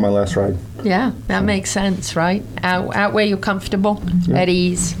be on my last ride. Yeah, that makes sense, right? Out where you're comfortable, at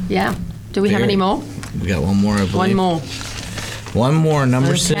ease. Yeah. Do we have any more? We got one more, I believe. One more. One more,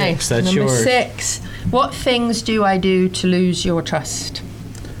 number 6. That's number yours. 6. What things do I do to lose your trust?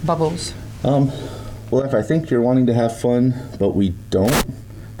 Bubbles. Well, if I think you're wanting to have fun, but we don't,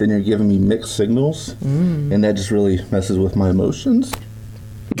 then you're giving me mixed signals, and that just really messes with my emotions.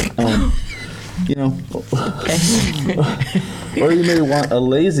 You know, or you may want a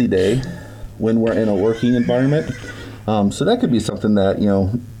lazy day when we're in a working environment. So that could be something that,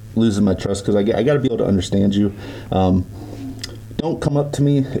 loses my trust, because I got to be able to understand you. Don't come up to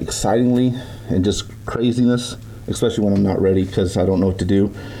me excitingly and just craziness, especially when I'm not ready, because I don't know what to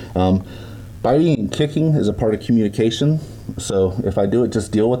do. Biting and kicking is a part of communication, so if I do it,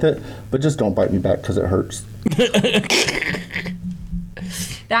 just deal with it, but just don't bite me back because it hurts.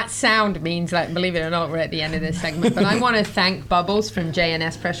 That sound means, like, believe it or not, we're at the end of this segment. But I want to thank Bubbles from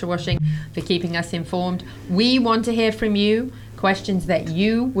J&S Pressure Washing for keeping us informed. We want to hear from you, questions that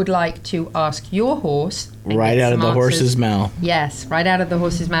you would like to ask your horse. Right out of the horse's mouth. Yes, right out of the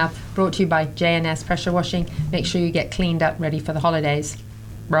horse's mouth. Brought to you by J&S Pressure Washing. Make sure you get cleaned up, ready for the holidays.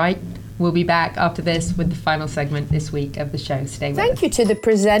 Right? We'll be back after this with the final segment this week of the show. Stay with us. Thank you to the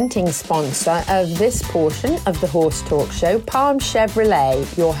presenting sponsor of this portion of the Horse Talk Show, Palm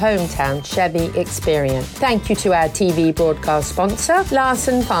Chevrolet, your hometown Chevy experience. Thank you to our TV broadcast sponsor,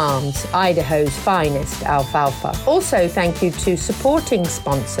 Larson Farms, Idaho's finest alfalfa. Also, thank you to supporting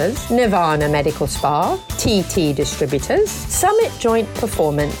sponsors, Nirvana Medical Spa, TT Distributors, Summit Joint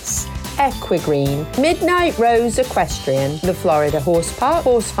Performance, Equigreen, Midnight Rose Equestrian, the Florida Horse Park,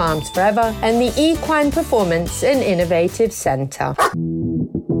 Horse Farms Forever, and the Equine Performance and Innovative Center.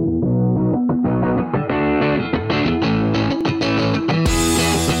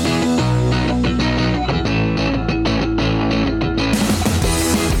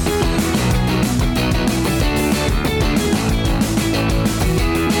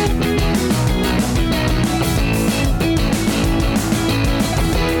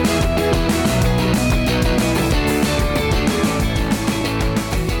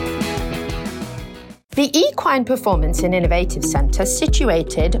 The Equine Performance and Innovative Center,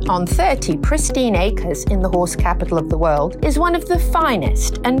 situated on 30 pristine acres in the horse capital of the world, is one of the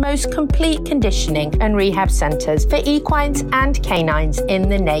finest and most complete conditioning and rehab centers for equines and canines in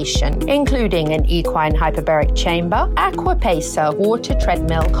the nation, including an equine hyperbaric chamber, aqua pacer, water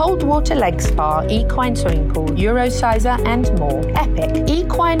treadmill, cold water leg spa, equine swimming pool, Eurosizer, and more. Epic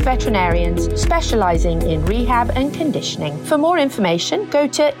equine veterinarians specializing in rehab and conditioning. For more information, go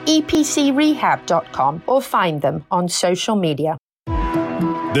to epcrehab.com or find them on social media.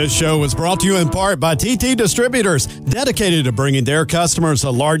 This show was brought to you in part by TT Distributors, dedicated to bringing their customers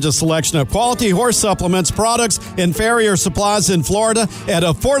the largest selection of quality horse supplements, products, and farrier supplies in Florida at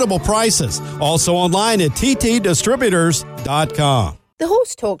affordable prices. Also online at ttdistributors.com. The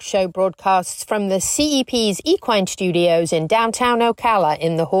Horse Talk Show broadcasts from the CEP's Equine Studios in downtown Ocala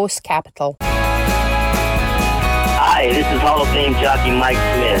in the horse capital. Hi, this is Hall of Fame jockey Mike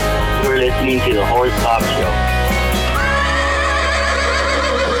Smith. You're listening to the Horse Talk Show.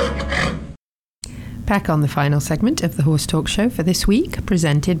 Back on the final segment of the Horse Talk Show for this week,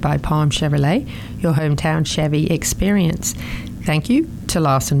 presented by Palm Chevrolet, your hometown Chevy experience. Thank you to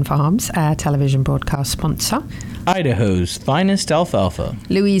Larson Farms, our television broadcast sponsor. Idaho's finest alfalfa.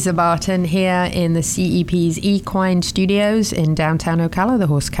 Louisa Barton here in the CEP's Equine Studios in downtown Ocala, the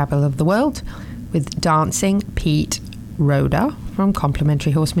horse capital of the world, with Dancing Pete Roda from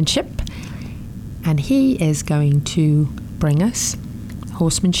Complimentary Horsemanship. And he is going to bring us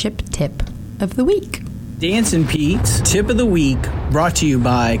horsemanship tip of the week. Dancing Pete's Tip of the Week, brought to you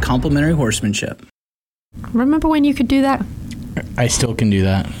by Complimentary Horsemanship. Remember when you could do that? I still can do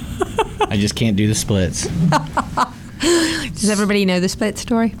that. I just can't do the splits. Does everybody know the split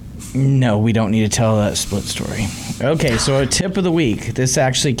story? No, we don't need to tell that split story. Okay, so our tip of the week. This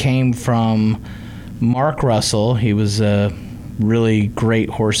actually came from Mark Russell. He was a really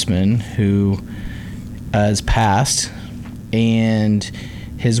great horseman who has passed, and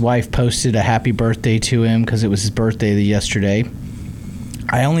his wife posted a happy birthday to him because it was his birthday yesterday.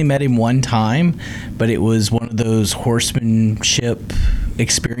 I only met him one time, but it was one of those horsemanship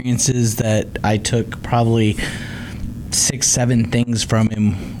experiences that I took probably 6-7 things from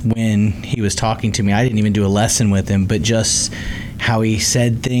him when he was talking to me. I didn't even do a lesson with him, but just how he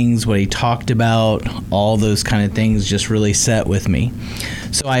said things, what he talked about, all those kind of things just really set with me.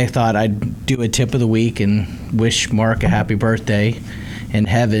 So I thought I'd do a tip of the week and wish Mark a happy birthday in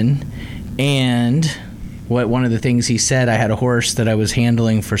heaven. And one of the things he said, I had a horse that I was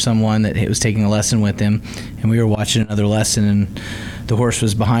handling for someone that was taking a lesson with him, and we were watching another lesson, and the horse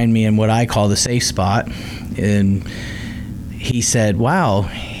was behind me in what I call the safe spot. And he said, "Wow,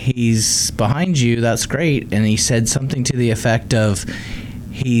 he's behind you. That's great." And he said something to the effect of,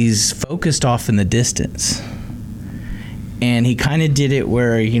 "He's focused off in the distance." And he kind of did it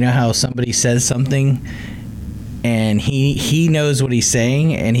where, you know how somebody says something and he knows what he's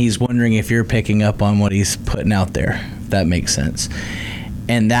saying, and he's wondering if you're picking up on what he's putting out there. If that makes sense.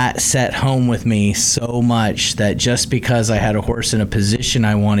 And that set home with me so much that just because I had a horse in a position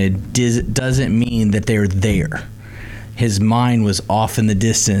I wanted doesn't mean that they're there. His mind was off in the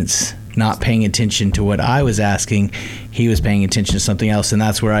distance, not paying attention to what I was asking. He was paying attention to something else, and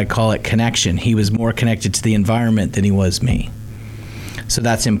that's where I call it connection. He was more connected to the environment than he was me. So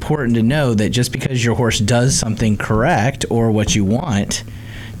that's important to know, that just because your horse does something correct or what you want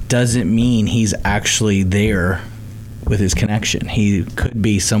doesn't mean he's actually there with his connection. He could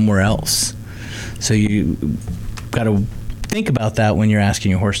be somewhere else. So you got to think about that when you're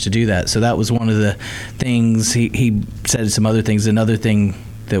asking your horse to do that. So that was one of the things. He said some other things. Another thing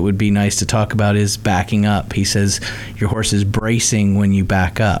that would be nice to talk about is backing up. He says your horse is bracing when you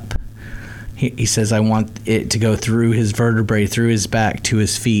back up. He says, I want it to go through his vertebrae, through his back to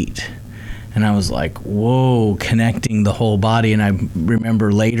his feet. And I was like, whoa, connecting the whole body. And I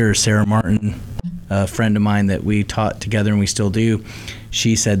remember later, Sarah Martin, a friend of mine that we taught together and we still do,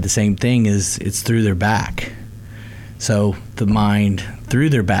 she said the same thing, is it's through their back. So the mind through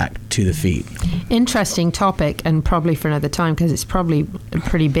their back to the feet. Interesting topic, and probably for another time, because it's probably a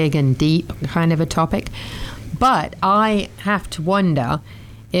pretty big and deep kind of a topic. But I have to wonder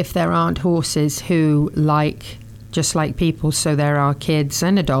if there aren't horses who, just like people, so there are kids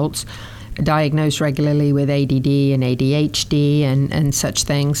and adults diagnosed regularly with ADD and ADHD and such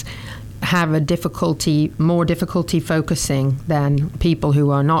things, have more difficulty focusing than people who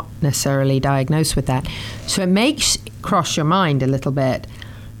are not necessarily diagnosed with that. So it makes cross your mind a little bit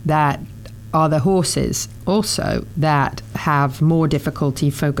that are the horses also that have more difficulty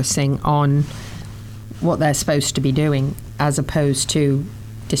focusing on what they're supposed to be doing as opposed to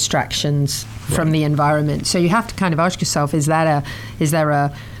distractions from the environment. So you have to kind of ask yourself, can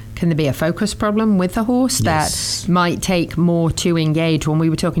there be a focus problem with the horse that might take more to engage? When we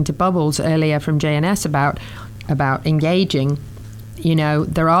were talking to Bubbles earlier from JNS about engaging,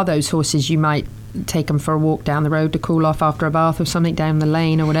 there are those horses you might take them for a walk down the road to cool off after a bath or something down the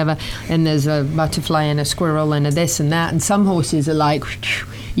lane or whatever, and there's a butterfly and a squirrel and a this and that, and some horses are like,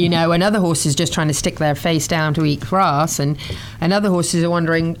 and other horses just trying to stick their face down to eat grass, and other horses are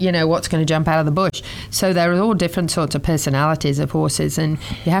wondering, what's going to jump out of the bush. So there are all different sorts of personalities of horses, and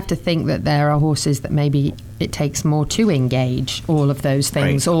you have to think that there are horses that maybe it takes more to engage all of those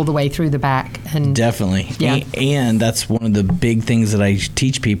things all the way through the back. And definitely. Yeah. And that's one of the big things that I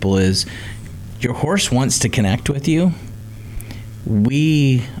teach people is your horse wants to connect with you.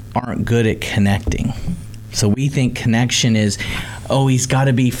 We aren't good at connecting. So we think connection is, he's got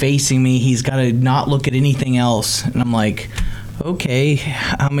to be facing me. He's got to not look at anything else. And I'm like, okay,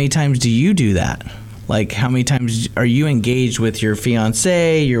 how many times do you do that? Like, how many times are you engaged with your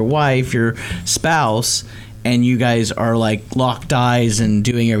fiance, your wife, your spouse, and you guys are like locked eyes and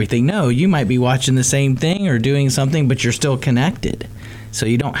doing everything? No, you might be watching the same thing or doing something, but you're still connected. So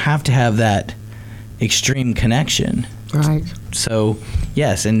you don't have to have that extreme connection. Right. So,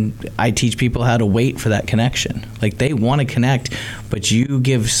 yes, and I teach people how to wait for that connection. Like, they want to connect, but you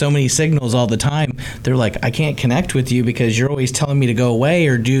give so many signals all the time. They're like, I can't connect with you because you're always telling me to go away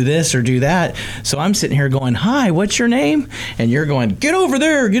or do this or do that. So I'm sitting here going, hi, what's your name? And you're going, get over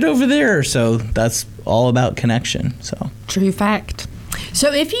there, get over there. So that's all about connection. So true fact.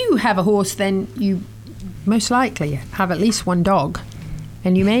 So if you have a horse, then you most likely have at least one dog.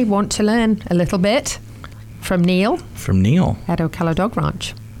 And you may want to learn a little bit from Neil. From Neil. At Ocala Dog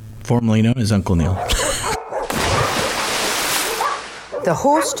Ranch. Formerly known as Uncle Neil. The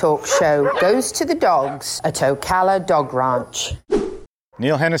Horse Talk Show goes to the dogs at Ocala Dog Ranch.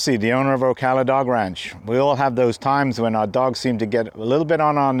 Neil Hennessy, the owner of Ocala Dog Ranch. We all have those times when our dogs seem to get a little bit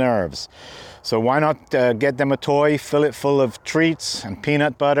on our nerves. So why not get them a toy, fill it full of treats and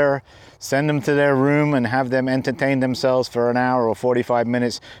peanut butter, send them to their room and have them entertain themselves for an hour or 45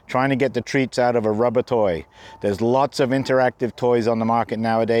 minutes trying to get the treats out of a rubber toy. There's lots of interactive toys on the market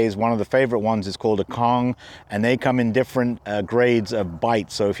nowadays. One of the favorite ones is called a Kong, and they come in different grades of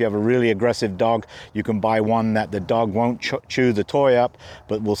bite. So if you have a really aggressive dog, you can buy one that the dog won't chew the toy up,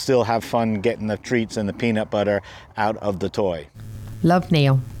 but will still have fun getting the treats and the peanut butter out of the toy. Love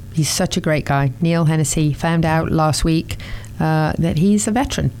Neil. He's such a great guy. Neil Hennessy found out last week that he's a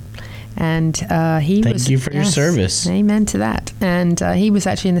veteran. And Thank you for your service. Amen to that. And he was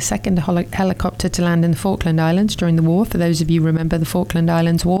actually in the second helicopter to land in the Falkland Islands during the war. For those of you who remember the Falkland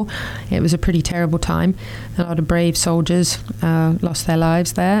Islands War, it was a pretty terrible time. A lot of brave soldiers lost their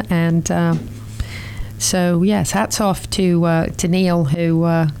lives there. And so, yes, hats off to Neil, who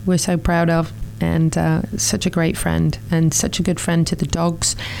we're so proud of. And such a great friend and such a good friend to the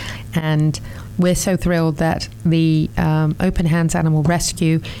dogs. And we're so thrilled that the Open Hands Animal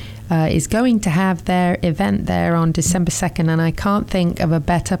Rescue is going to have their event there on December 2nd, and I can't think of a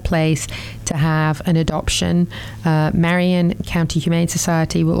better place to have an adoption. Marion County Humane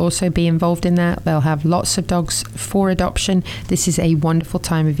Society will also be involved in that. They'll have lots of dogs for adoption. This is a wonderful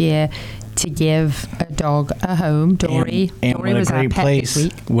time of year to give a dog a home. Dory what was a great our pet place! this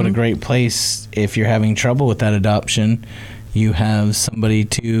week. What a great place! If you're having trouble with that adoption, you have somebody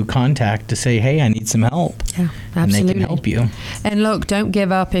to contact to say, "Hey, I need some help." Yeah, absolutely. And they can help you. And look, don't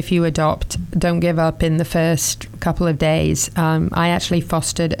give up if you adopt. Don't give up in the first couple of days. I actually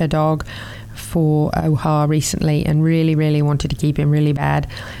fostered a dog for Oha recently and really, really wanted to keep him really bad.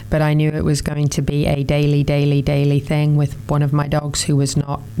 But I knew it was going to be a daily thing with one of my dogs who was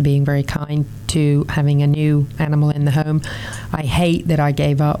not being very kind to having a new animal in the home. I hate that I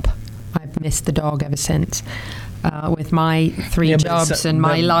gave up. I've missed the dog ever since. With my three jobs and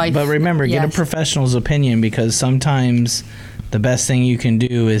my life. But remember, get a professional's opinion, because sometimes the best thing you can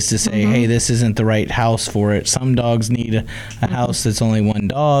do is to say, hey, this isn't the right house for it. Some dogs need a house that's only one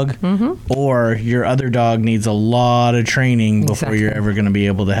dog, or your other dog needs a lot of training before you're ever going to be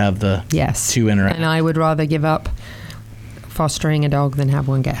able to have the two interact. And I would rather give up fostering a dog than have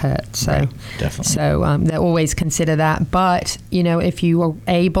one get hurt. So right, definitely. So they always consider that. But, you know, if you are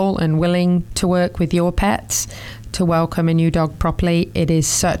able and willing to work with your pets to welcome a new dog properly, it is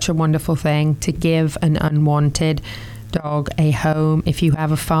such a wonderful thing to give an unwanted dog a home. If you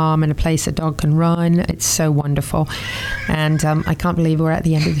have a farm and a place a dog can run, it's so wonderful. And I can't believe we're at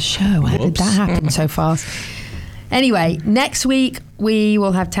the end of the show. How did that happen so fast? Anyway, next week we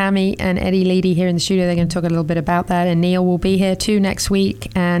will have Tammy and Eddie Leedy here in the studio. They're going to talk a little bit about that, and Neil will be here too next week.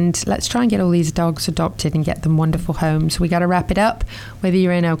 And let's try and get all these dogs adopted and get them wonderful homes. We got to wrap it up. Whether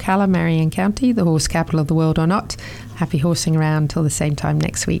you're in Ocala, Marion County, the horse capital of the world, or not, happy horsing around till the same time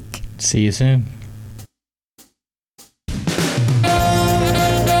next week. See you soon.